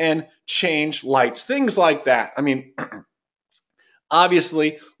 And change lights, things like that. I mean,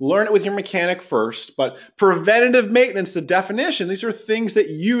 obviously, learn it with your mechanic first, but preventative maintenance, the definition, these are things that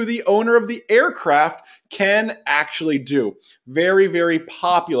you, the owner of the aircraft, can actually do. Very, very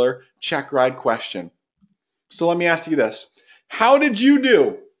popular Checkride question. So let me ask you this. How did you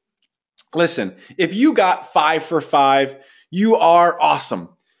do? Listen, if you got 5 for 5, you are awesome.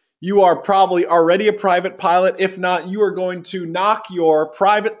 You are probably already a private pilot. If not, you are going to knock your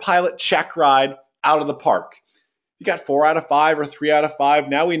private pilot Checkride out of the park. You got 4 out of 5 or 3 out of 5.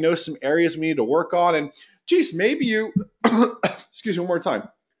 Now we know some areas we need to work on. And geez, maybe you, excuse me one more time.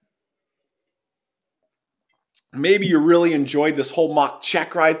 Maybe you really enjoyed this whole mock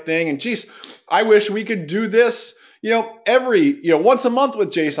Checkride thing. And geez, I wish we could do this, once a month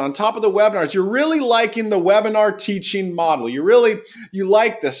with Jason on top of the webinars. You're really liking the webinar teaching model. You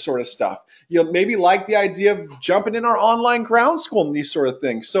like this sort of stuff. You maybe like the idea of jumping in our online ground school and these sort of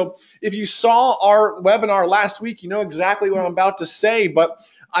things. So if you saw our webinar last week, you know exactly what I'm about to say, but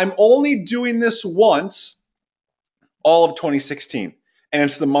I'm only doing this once all of 2016, and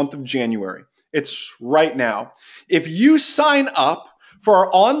it's the month of January. It's right now. If you sign up for our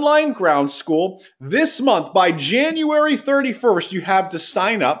online ground school this month, by January 31st, you have to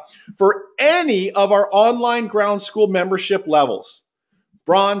sign up for any of our online ground school membership levels.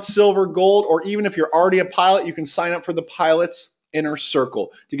 Bronze, silver, gold, or even if you're already a pilot, you can sign up for the Pilot's Inner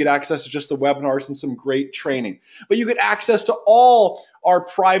Circle to get access to just the webinars and some great training. But you get access to all our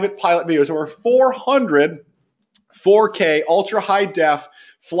private pilot videos, over 400 4K ultra high def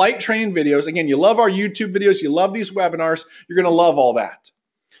flight training videos. Again, you love our YouTube videos, you love these webinars, you're going to love all that.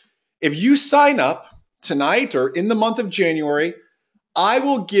 If you sign up tonight or in the month of January, I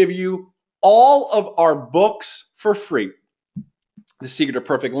will give you all of our books for free. The Secret of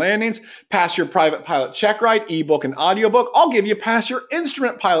Perfect Landings, Pass Your Private Pilot Checkride, ebook and audiobook. I'll give you Pass Your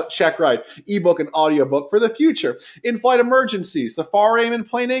Instrument Pilot Checkride, ebook and audiobook for the future. In-flight emergencies, the FAR Aim in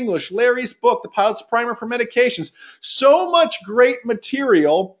plain English, Larry's book, the Pilot's Primer for Medications. So much great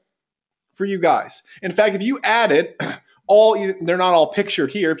material for you guys. In fact, if you added they're not all pictured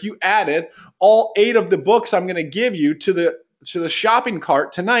here. If you added all 8 of the books I'm going to give you to the shopping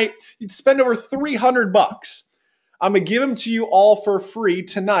cart tonight, you'd spend over $300. I'm going to give them to you all for free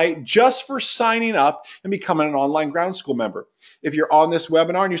tonight just for signing up and becoming an online ground school member. If you're on this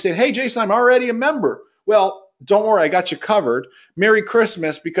webinar and you're saying, hey, Jason, I'm already a member. Well, don't worry, I got you covered. Merry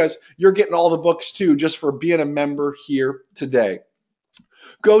Christmas, because you're getting all the books too just for being a member here today.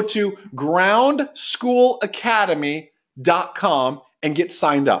 Go to groundschoolacademy.com and get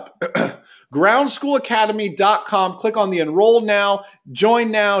signed up. groundschoolacademy.com. Click on the Enroll Now,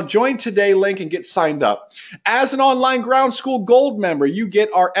 Join Today link and get signed up. As an online ground school gold member, you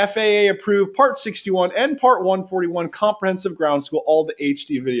get our FAA approved Part 61 and Part 141 comprehensive ground school, all the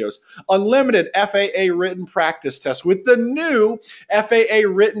HD videos. Unlimited FAA written practice tests with the new FAA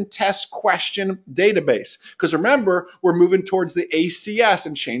written test question database. Because remember, we're moving towards the ACS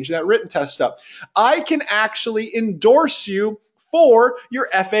and changing that written test up. I can actually endorse you for your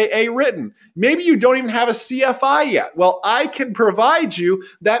FAA written. Maybe you don't even have a CFI yet. Well, I can provide you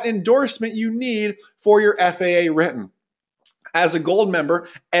that endorsement you need for your FAA written. As a gold member,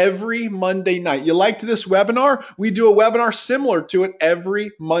 every Monday night. You liked this webinar? We do a webinar similar to it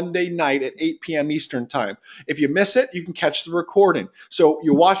every Monday night at 8 p.m. Eastern time. If you miss it, you can catch the recording. So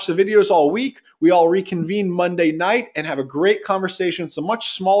you watch the videos all week. We all reconvene Monday night and have a great conversation. It's a much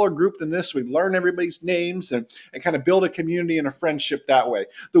smaller group than this. We learn everybody's names and kind of build a community and a friendship that way.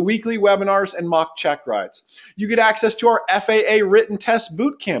 The weekly webinars and mock check rides. You get access to our FAA written test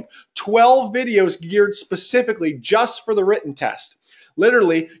boot camp. 12 videos geared specifically just for the written test.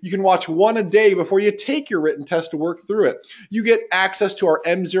 Literally, you can watch one a day before you take your written test to work through it. You get access to our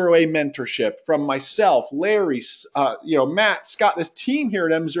M0A mentorship from myself, Larry, Matt, Scott. This team here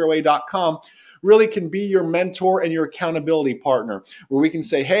at M0A.com really can be your mentor and your accountability partner, where we can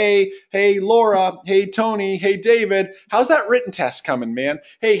say, hey, Laura, hey, Tony, hey, David, how's that written test coming, man?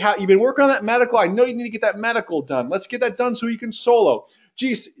 Hey, you've been working on that medical? I know you need to get that medical done. Let's get that done so you can solo.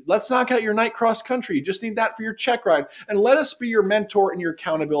 Geez, let's knock out your night cross country. You just need that for your check ride. And let us be your mentor and your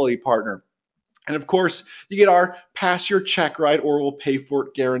accountability partner. And of course, you get our pass your check ride or we'll pay for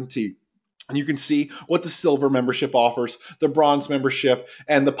it guarantee. And you can see what the silver membership offers, the bronze membership,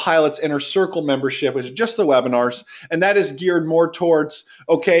 and the Pilot's Inner Circle membership, which is just the webinars. And that is geared more towards,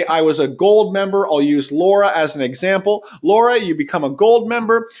 okay, I was a gold member. I'll use Laura as an example. Laura, you become a gold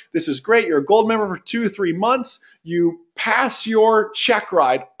member. This is great. You're a gold member for 2 or 3 months. You pass your check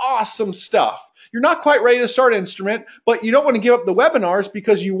ride. Awesome stuff. You're not quite ready to start instrument, but you don't want to give up the webinars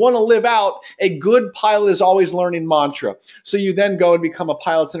because you want to live out a good pilot is always learning mantra. So you then go and become a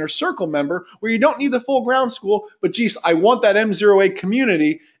Pilot's Inner Circle member where you don't need the full ground school, but geez, I want that M0A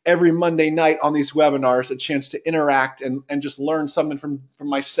community every Monday night on these webinars, a chance to interact and just learn something from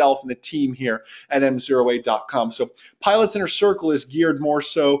myself and the team here at M0A.com. So Pilot's Inner Circle is geared more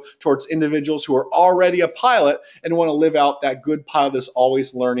so towards individuals who are already a pilot and want to live out that good pilot is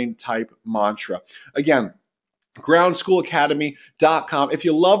always learning type mantra. Again, groundschoolacademy.com. If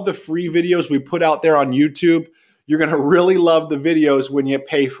you love the free videos we put out there on YouTube, you're going to really love the videos when you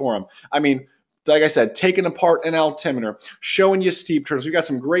pay for them. I mean, like I said, taking apart an altimeter, showing you steep turns. We've got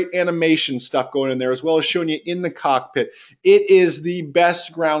some great animation stuff going in there, as well as showing you in the cockpit. It is the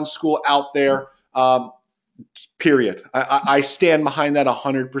best ground school out there, period. I stand behind that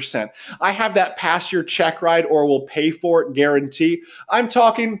 100%. I have that pass your check ride or we'll pay for it guarantee. I'm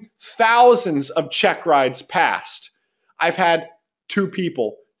talking thousands of check rides passed. I've had 2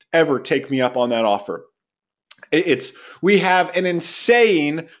 people ever take me up on that offer. We have an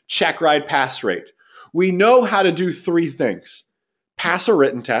insane check ride pass rate. We know how to do 3 things: pass a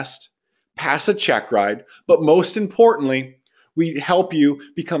written test, pass a check ride, but most importantly, We help you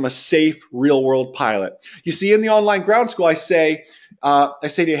become a safe real-world pilot. You see, in the online ground school, I say to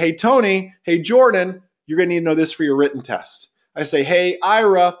you, hey, Tony, hey, Jordan, you're going to need to know this for your written test. I say, hey,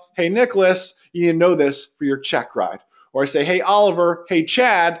 Ira, hey, Nicholas, you need to know this for your check ride. Or I say, hey, Oliver, hey,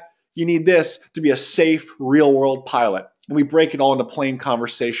 Chad, you need this to be a safe real-world pilot. And we break it all into plain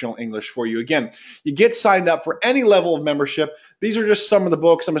conversational English for you. Again, you get signed up for any level of membership. These are just some of the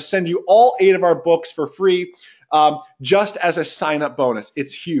books. I'm going to send you all 8 of our books for free. Just as a sign-up bonus.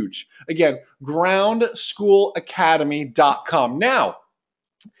 It's huge. Again, groundschoolacademy.com. Now,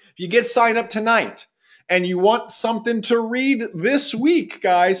 if you get signed up tonight and you want something to read this week,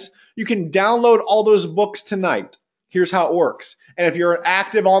 guys, you can download all those books tonight. Here's how it works. And if you're an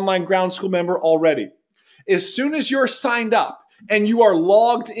active online ground school member already, as soon as you're signed up and you are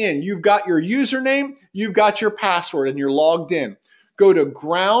logged in, you've got your username, you've got your password, and you're logged in, go to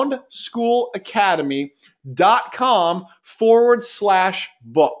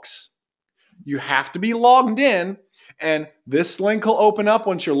groundschoolacademy.com/books. You have to be logged in, and this link will open up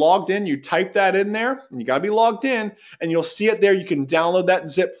once you're logged in. You type that in there, and you got to be logged in, and you'll see it there. You can download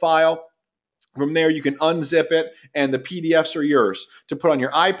that zip file. From there, you can unzip it, and the PDFs are yours to put on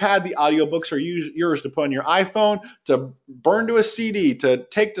your iPad. The audiobooks are yours to put on your iPhone, to burn to a CD, to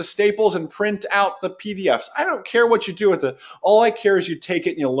take to Staples and print out the PDFs. I don't care what you do with it. All I care is you take it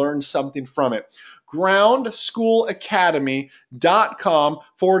and you learn something from it.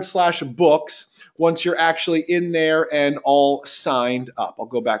 groundschoolacademy.com/books once you're actually in there and all signed up. I'll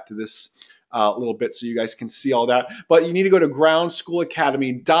go back to this little bit so you guys can see all that. But you need to go to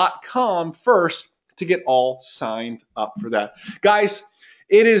groundschoolacademy.com first to get all signed up for that. Guys,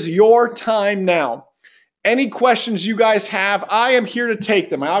 it is your time now. Any questions you guys have, I am here to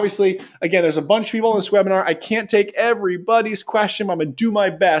take them. I obviously, again, there's a bunch of people in this webinar. I can't take everybody's question, but I'm going to do my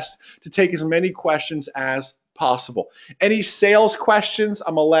best to take as many questions as possible. Any sales questions,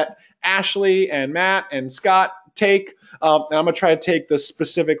 I'm going to let Ashley and Matt and Scott take. And I'm going to try to take the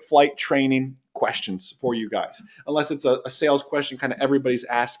specific flight training questions for you guys. Unless it's a sales question kind of everybody's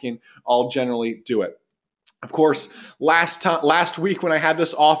asking, I'll generally do it. Of course, last week when I had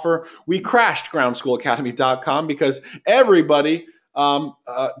this offer, we crashed groundschoolacademy.com because everybody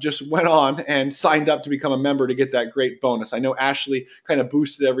just went on and signed up to become a member to get that great bonus. I know Ashley kind of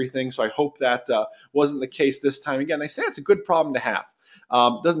boosted everything, so I hope that wasn't the case this time. Again, they say it's a good problem to have.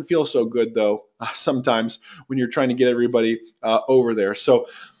 Doesn't feel so good, though, sometimes when you're trying to get everybody over there. So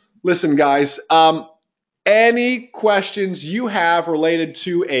listen, guys, any questions you have related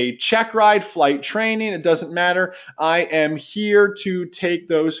to a Checkride flight training, it doesn't matter. I am here to take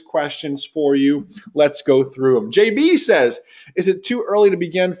those questions for you. Let's go through them. JB says, is it too early to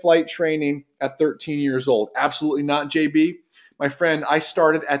begin flight training at 13 years old? Absolutely not, JB. My friend, I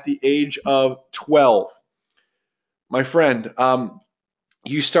started at the age of 12. My friend,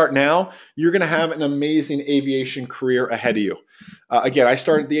 you start now, you're going to have an amazing aviation career ahead of you. Again, I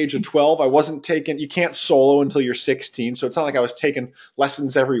started at the age of 12. I wasn't taking, you can't solo until you're 16. So it's not like I was taking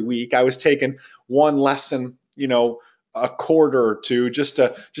lessons every week. I was taking one lesson, a quarter or two just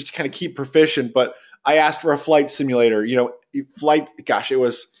to kind of keep proficient. But I asked for a flight simulator, it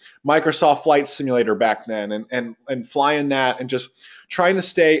was Microsoft Flight Simulator back then, and flying that and just trying to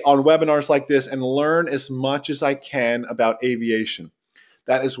stay on webinars like this and learn as much as I can about aviation.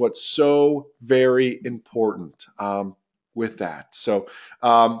 That is what's so very important with that. So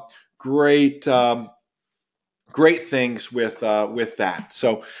great things with that.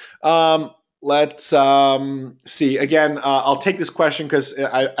 So let's see. Again, I'll take this question because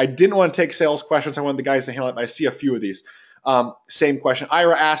I didn't want to take sales questions. I wanted the guys to handle it. I see a few of these. Same question.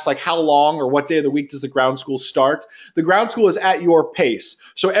 Ira asked, how long or what day of the week does the ground school start? The ground school is at your pace.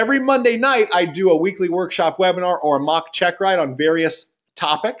 So every Monday night, I do a weekly workshop webinar or a mock check ride on various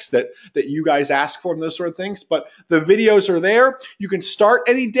topics that you guys ask for and those sort of things. But the videos are there. You can start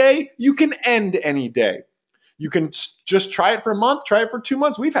any day. You can end any day. You can just try it for a month, try it for 2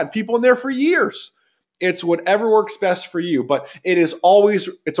 months. We've had people in there for years. It's whatever works best for you, but it's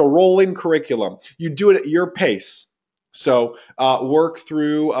a rolling curriculum. You do it at your pace. So work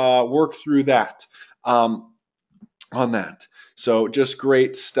through that on that. So just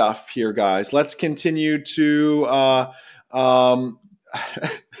great stuff here, guys. Let's continue to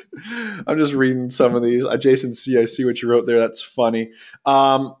I'm just reading some of these. Jason C, I see what you wrote there. That's funny.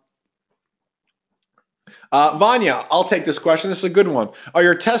 Vanya, I'll take this question. This is a good one. Are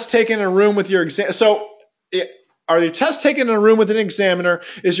your tests taken in a room with your exam? So Are the tests taken in a room with an examiner?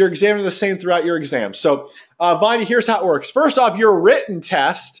 Is your examiner the same throughout your exam? So, Vanya, here's how it works. First off, your written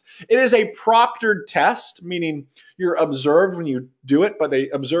test, it is a proctored test, meaning you're observed when you do it, but they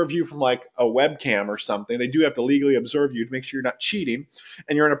observe you from like a webcam or something. They do have to legally observe you to make sure you're not cheating,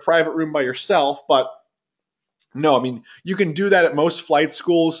 and you're in a private room by yourself, but no, I mean, you can do that at most flight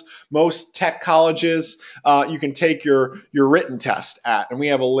schools, most tech colleges. You can take your written test at, and we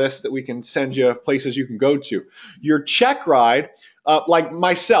have a list that we can send you places you can go to. Your check ride, like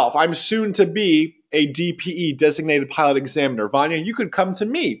myself, I'm soon to be a DPE, designated pilot examiner. Vanya, you could come to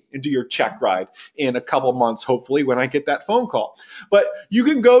me and do your check ride in a couple months, hopefully, when I get that phone call. But you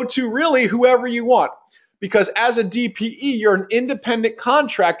can go to really whoever you want, because as a DPE, you're an independent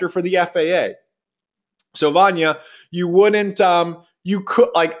contractor for the FAA. So Vanya, you wouldn't, you could,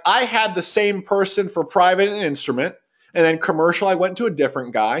 like I had the same person for private and instrument, and then commercial, I went to a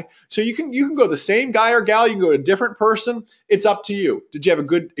different guy. So you can go the same guy or gal, you can go to a different person. It's up to you. Did you have a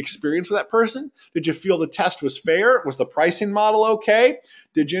good experience with that person? Did you feel the test was fair? Was the pricing model okay?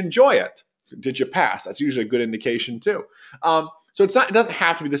 Did you enjoy it? Did you pass? That's usually a good indication too. So it doesn't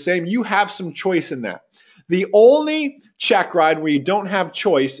have to be the same. You have some choice in that. The only check ride where you don't have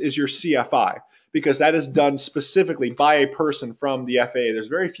choice is your CFI, because that is done specifically by a person from the FAA. There's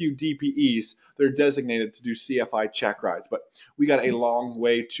very few DPEs that are designated to do CFI check rides, but we got a long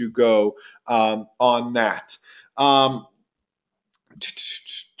way to go on that.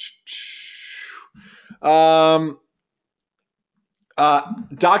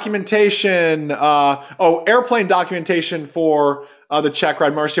 Documentation, airplane documentation for the check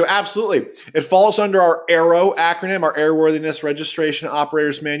ride, Marcio. Absolutely. It falls under our AARO acronym, our Airworthiness Registration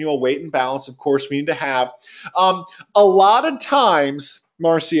Operator's Manual, weight and balance. Of course, we need to have. A lot of times,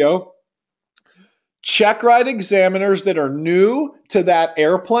 Marcio, check ride examiners that are new to that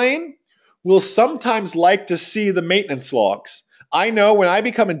airplane will sometimes like to see the maintenance logs. I know when I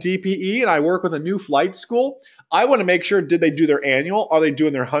become a DPE and I work with a new flight school, I want to make sure, did they do their annual? Are they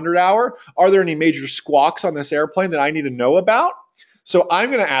doing their 100-hour? Are there any major squawks on this airplane that I need to know about? So I'm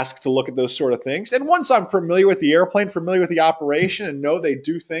going to ask to look at those sort of things. And once I'm familiar with the airplane, familiar with the operation, and know they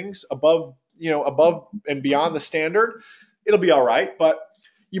do things above and beyond the standard, it'll be all right. But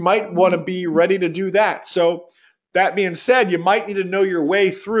you might want to be ready to do that. So that being said, you might need to know your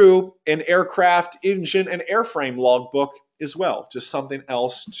way through an aircraft engine and airframe logbook as well. Just something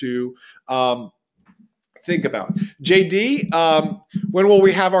else to think about. JD, when will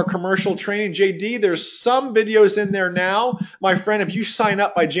we have our commercial training? JD, there's some videos in there now. My friend, if you sign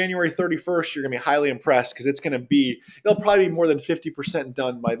up by January 31st, you're going to be highly impressed, because it'll probably be more than 50%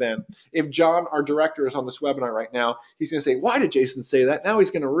 done by then. If John, our director, is on this webinar right now, he's going to say, why did Jason say that? Now he's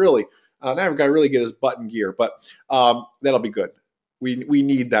going to really, now we've got to really get his butt in gear, but that'll be good. We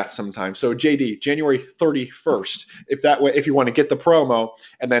need that sometime. So JD, January 31st, if you want to get the promo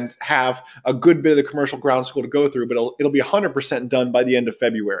and then have a good bit of the commercial ground school to go through, but it'll be 100% done by the end of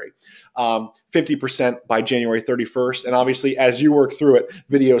February, 50% by January 31st. And obviously, as you work through it,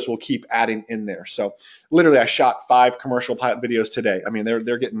 videos will keep adding in there. So literally, I shot 5 commercial pilot videos today. I mean,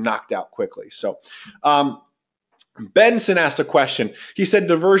 they're getting knocked out quickly. So Benson asked a question. He said,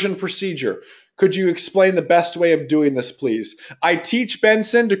 diversion procedure. Could you explain the best way of doing this, please? I teach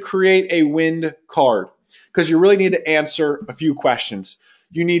Benson to create a wind card, because you really need to answer a few questions.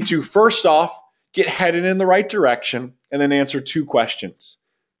 You need to, first off, get headed in the right direction, and then answer 2 questions.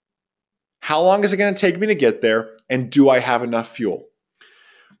 How long is it going to take me to get there, and do I have enough fuel?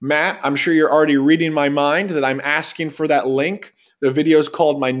 Matt, I'm sure you're already reading my mind that I'm asking for that link. The video is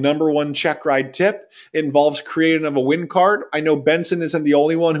called My #1 Check Ride Tip. It involves creating of a wind card. I know Benson isn't the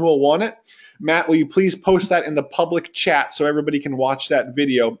only one who will want it. Matt, will you please post that in the public chat so everybody can watch that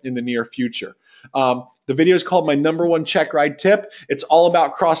video in the near future? The video is called My #1 Check Ride Tip. It's all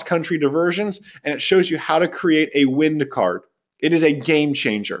about cross-country diversions, and it shows you how to create a wind card. It is a game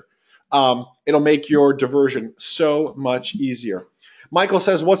changer. It'll make your diversion so much easier. Michael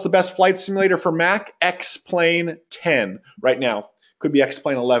says, what's the best flight simulator for Mac? X-Plane 10 right now. Could be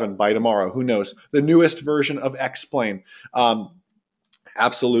X-Plane 11 by tomorrow. Who knows? The newest version of X-Plane.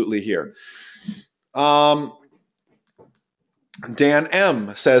 Absolutely here. Dan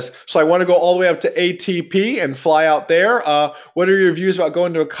M says, so I want to go all the way up to ATP and fly out there. What are your views about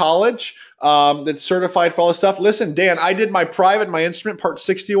going to a college that's certified for all this stuff? Listen, Dan, I did my private, my instrument, Part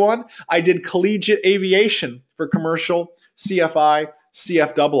 61. I did collegiate aviation for commercial, CFI,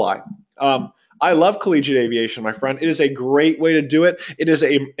 CFII. I love collegiate aviation, my friend. It is a great way to do it. It is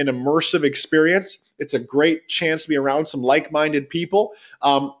an immersive experience. It's a great chance to be around some like-minded people.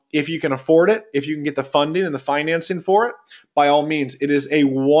 If you can afford it, if you can get the funding and the financing for it, by all means, it is a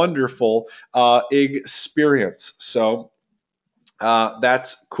wonderful experience. So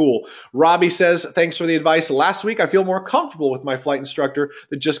that's cool. Robbie says, thanks for the advice. Last week, I feel more comfortable with my flight instructor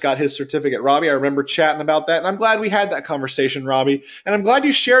that just got his certificate. Robbie, I remember chatting about that, and I'm glad we had that conversation, Robbie. And I'm glad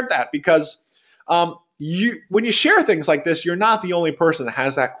you shared that because when you share things like this, you're not the only person that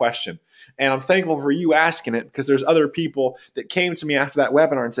has that question. And I'm thankful for you asking it because there's other people that came to me after that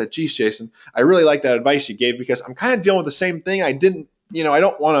webinar and said, geez, Jason, I really like that advice you gave because I'm kind of dealing with the same thing. I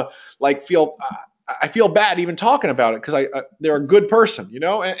don't want to feel... I feel bad even talking about it because they're a good person,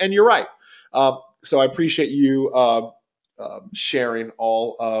 and you're right. So I appreciate you sharing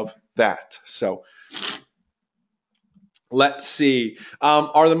all of that. So let's see.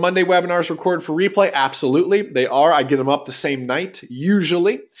 Are the Monday webinars recorded for replay? Absolutely. They are. I get them up the same night,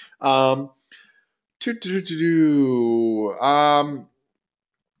 usually. Scott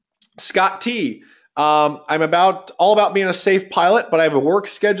T. I'm all about being a safe pilot, but I have a work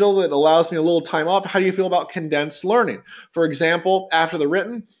schedule that allows me a little time off. How do you feel about condensed learning? For example, after the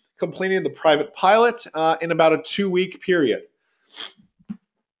written, completing the private pilot in about a 2-week period.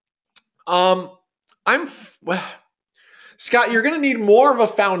 Scott, you're going to need more of a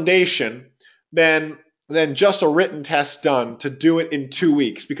foundation than just a written test done to do it in 2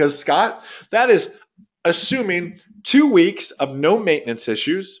 weeks. Because Scott, that is assuming 2 weeks of no maintenance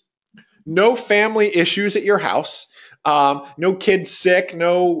issues, no family issues at your house, no kids sick,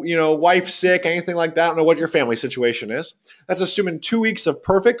 no wife sick, anything like that. I don't know what your family situation is. That's assuming 2 weeks of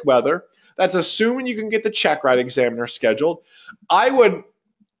perfect weather. That's assuming you can get the Checkride examiner scheduled. A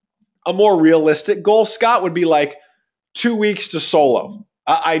more realistic goal, Scott, would be like 2 weeks to solo.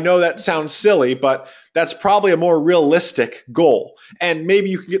 I know that sounds silly, but that's probably a more realistic goal. And maybe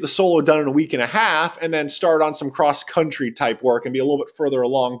you can get the solo done in a week and a half and then start on some cross-country type work and be a little bit further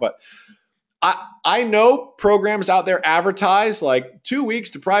along. But I know programs out there advertise like 2 weeks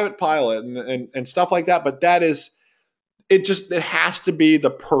to private pilot and stuff like that, but it has to be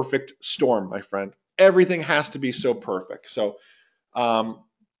the perfect storm, my friend. Everything has to be so perfect. So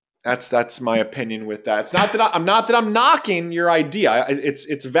that's my opinion with that. It's not that I'm knocking your idea.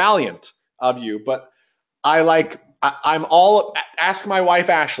 It's valiant of you, but ask my wife,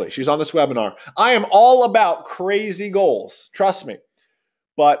 Ashley. She's on this webinar. I am all about crazy goals. Trust me.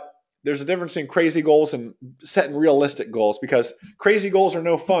 But there's a difference between crazy goals and setting realistic goals because crazy goals are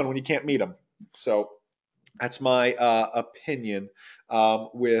no fun when you can't meet them. So that's my opinion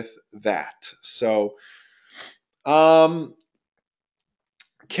with that. So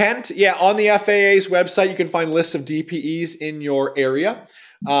Kent, yeah, on the FAA's website, you can find lists of DPEs in your area.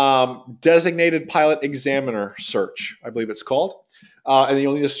 Designated Pilot Examiner Search, I believe it's called. And then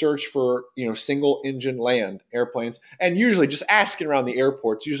you'll need to search for, single engine land airplanes. And usually just asking around the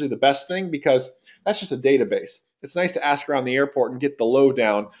airport's usually the best thing because that's just a database. It's nice to ask around the airport and get the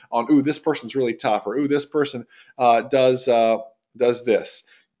lowdown on, ooh, this person's really tough, or ooh, this person does this.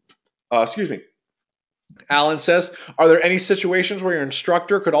 Excuse me. Alan says, are there any situations where your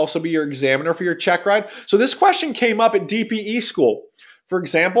instructor could also be your examiner for your Checkride? So this question came up at DPE school. For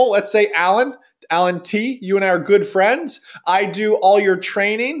example, let's say Alan T, you and I are good friends. I do all your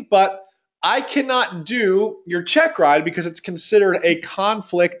training, but I cannot do your Checkride because it's considered a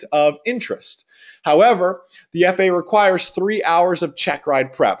conflict of interest. However, the FAA requires 3 hours of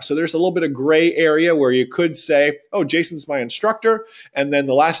Checkride prep. So there's a little bit of gray area where you could say, oh, Jason's my instructor. And then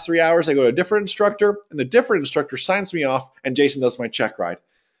the last 3 hours, I go to a different instructor. And the different instructor signs me off, and Jason does my Checkride.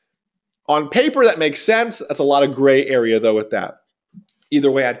 On paper, that makes sense. That's a lot of gray area, though, with that.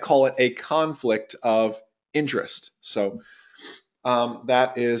 Either way, I'd call it a conflict of interest. So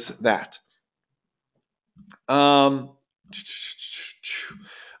that is that.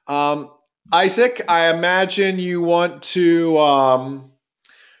 Isaac, I imagine you want to,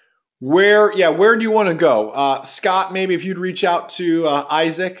 where do you want to go? Scott, maybe if you'd reach out to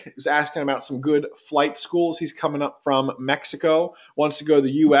Isaac, who's asking about some good flight schools. He's coming up from Mexico, wants to go to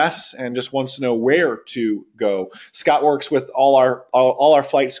the U.S. and just wants to know where to go. Scott works with all our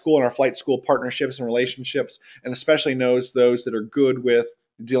flight school and our flight school partnerships and relationships, and especially knows those that are good with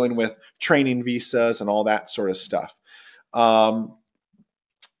dealing with training visas and all that sort of stuff.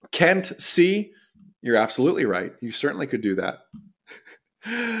 Kent C., you're absolutely right. You certainly could do that.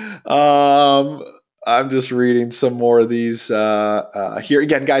 I'm just reading some more of these here.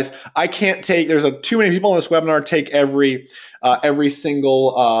 Again, guys, I can't take, there's too many people on this webinar take every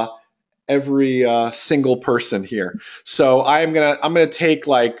single person here. So I'm gonna take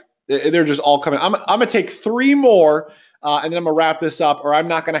like They're just all coming. I'm going to take 3 more, and then I'm going to wrap this up, or I'm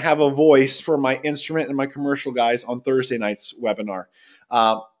not going to have a voice for my instrument and my commercial guys on Thursday night's webinar,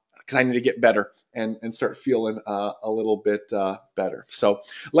 because I need to get better and start feeling a little bit better. So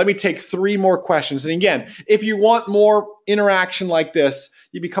let me take 3 more questions. And again, if you want more interaction like this,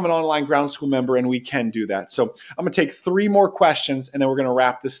 you become an online ground school member, and we can do that. So I'm going to take 3 more questions, and then we're going to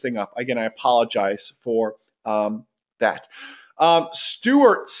wrap this thing up. Again, I apologize for that.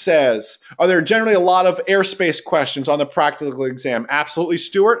 Stuart says, are there generally a lot of airspace questions on the practical exam? Absolutely,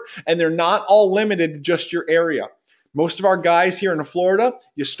 Stuart. And they're not all limited to just your area. Most of our guys here in Florida,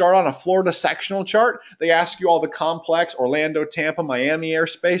 you start on a Florida sectional chart. They ask you all the complex Orlando, Tampa, Miami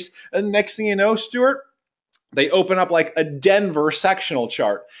airspace. And the next thing you know, Stuart, they open up like a Denver sectional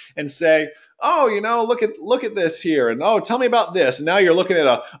chart and say, oh, look at this here. And oh, tell me about this. And now you're looking at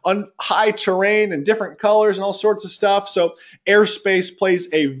a high terrain and different colors and all sorts of stuff. So airspace plays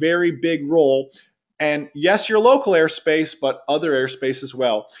a very big role. And yes, your local airspace, but other airspace as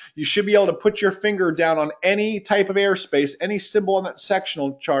well. You should be able to put your finger down on any type of airspace, any symbol on that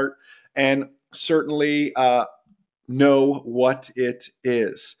sectional chart, and certainly know what it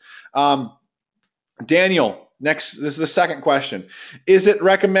is. Daniel, next, this is the second question. Is it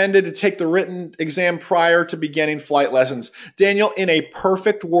recommended to take the written exam prior to beginning flight lessons? Daniel, in a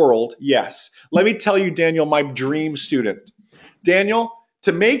perfect world, yes. Let me tell you, Daniel, my dream student. Daniel,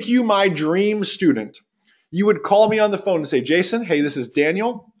 to make you my dream student, you would call me on the phone and say, Jason, hey, this is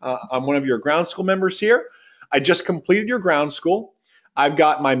Daniel. I'm one of your ground school members here. I just completed your ground school. I've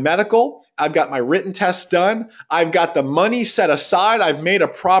got my medical. I've got my written test done. I've got the money set aside. I've made a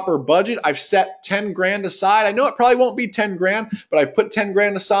proper budget. I've set 10 grand aside. I know it probably won't be 10 grand, but I've put 10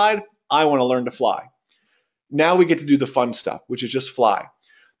 grand aside. I want to learn to fly. Now we get to do the fun stuff, which is just fly.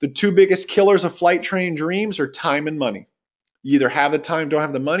 The 2 biggest killers of flight training dreams are time and money. You either have the time, don't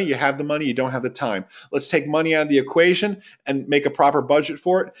have the money. You have the money, you don't have the time. Let's take money out of the equation and make a proper budget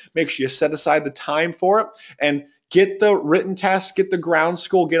for it. Make sure you set aside the time for it and get the written test, get the ground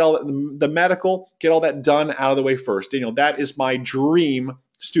school, get all the medical, get all that done out of the way first. Daniel, that is my dream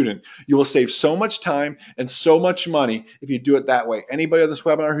student. You will save so much time and so much money if you do it that way. Anybody on this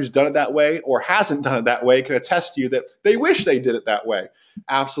webinar who's done it that way or hasn't done it that way can attest to you that they wish they did it that way.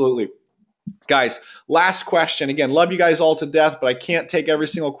 Absolutely. Guys, last question. Again, love you guys all to death, but I can't take every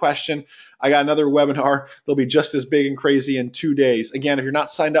single question. I got another webinar. They'll be just as big and crazy in 2 days. Again, if you're not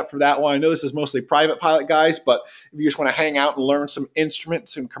signed up for that one, I know this is mostly private pilot guys, but if you just want to hang out and learn some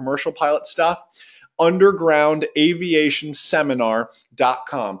instruments and commercial pilot stuff,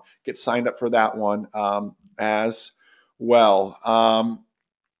 undergroundaviationseminar.com. Get signed up for that one as well.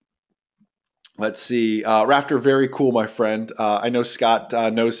 Let's see. Raptor, very cool, my friend. I know Scott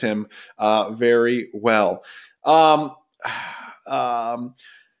knows him very well.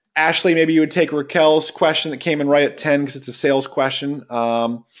 Ashley, maybe you would take Raquel's question that came in right at 10 because it's a sales question.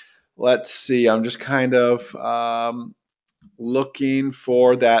 Let's see. I'm just kind of looking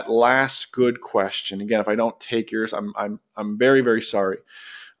for that last good question. Again, if I don't take yours, I'm very, very sorry.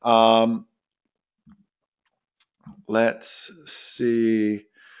 Let's see.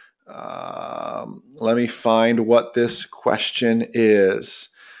 Let me find what this question is.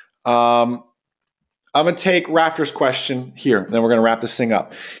 I'm going to take Raptor's question here, and then we're going to wrap this thing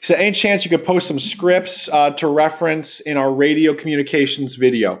up. He said, any chance you could post some scripts to reference in our radio communications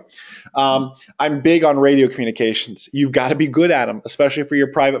video? I'm big on radio communications. You've got to be good at them, especially for your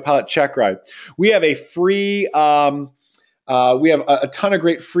private pilot Checkride. We have a free... we have a ton of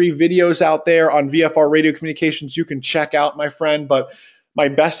great free videos out there on VFR radio communications you can check out, my friend, but my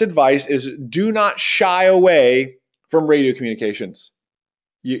best advice is do not shy away from radio communications.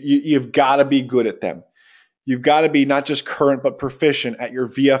 You've got to be good at them. You've got to be not just current, but proficient at your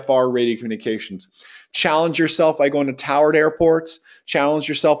VFR radio communications. Challenge yourself by going to towered airports. Challenge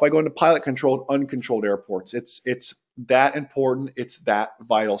yourself by going to pilot-controlled, uncontrolled airports. It's that important. It's that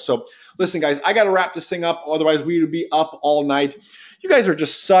vital. So listen, guys, I got to wrap this thing up. Otherwise, we would be up all night. You guys are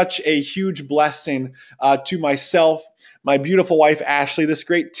just such a huge blessing to myself, my beautiful wife, Ashley, this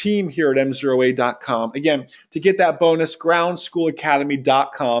great team here at m0a.com. Again, to get that bonus,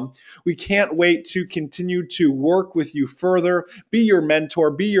 groundschoolacademy.com. We can't wait to continue to work with you further, be your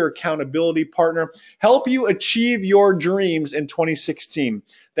mentor, be your accountability partner, help you achieve your dreams in 2016.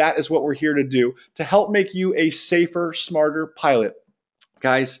 That is what we're here to do, to help make you a safer, smarter pilot.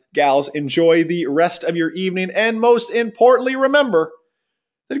 Guys, gals, enjoy the rest of your evening, and most importantly, remember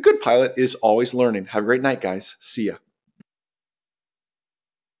that a good pilot is always learning. Have a great night, guys. See ya.